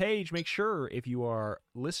Turn to Page. Make sure, if you are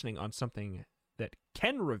listening on something that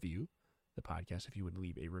can review the podcast, if you would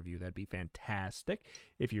leave a review, that'd be fantastic.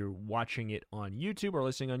 If you're watching it on YouTube or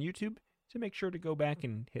listening on YouTube, to make sure to go back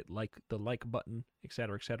and hit the like button,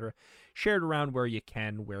 etc., etc. Share it around where you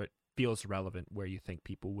can, where it feels relevant, where you think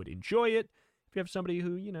people would enjoy it. If you have somebody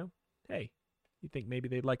who, you know, hey, you think maybe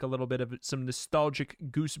they'd like a little bit of some nostalgic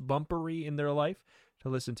goosebumpery in their life to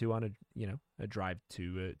listen to on a drive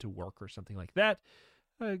to work or something like that,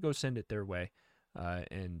 go send it their way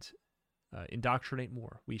and indoctrinate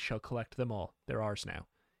more. We shall collect them all. They're ours now.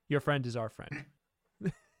 Your friend is our friend.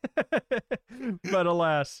 But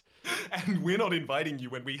alas. And we're not inviting you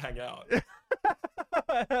when we hang out.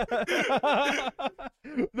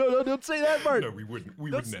 No, don't say that part. No, we wouldn't. We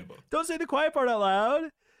would never. Don't say the quiet part out loud.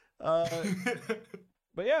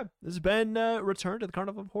 But yeah, this has been Return to the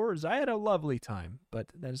Carnival of Horrors. I had a lovely time, but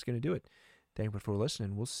that is going to do it. Thank you for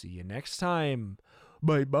listening. We'll see you next time.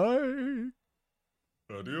 Bye-bye.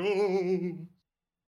 Adios.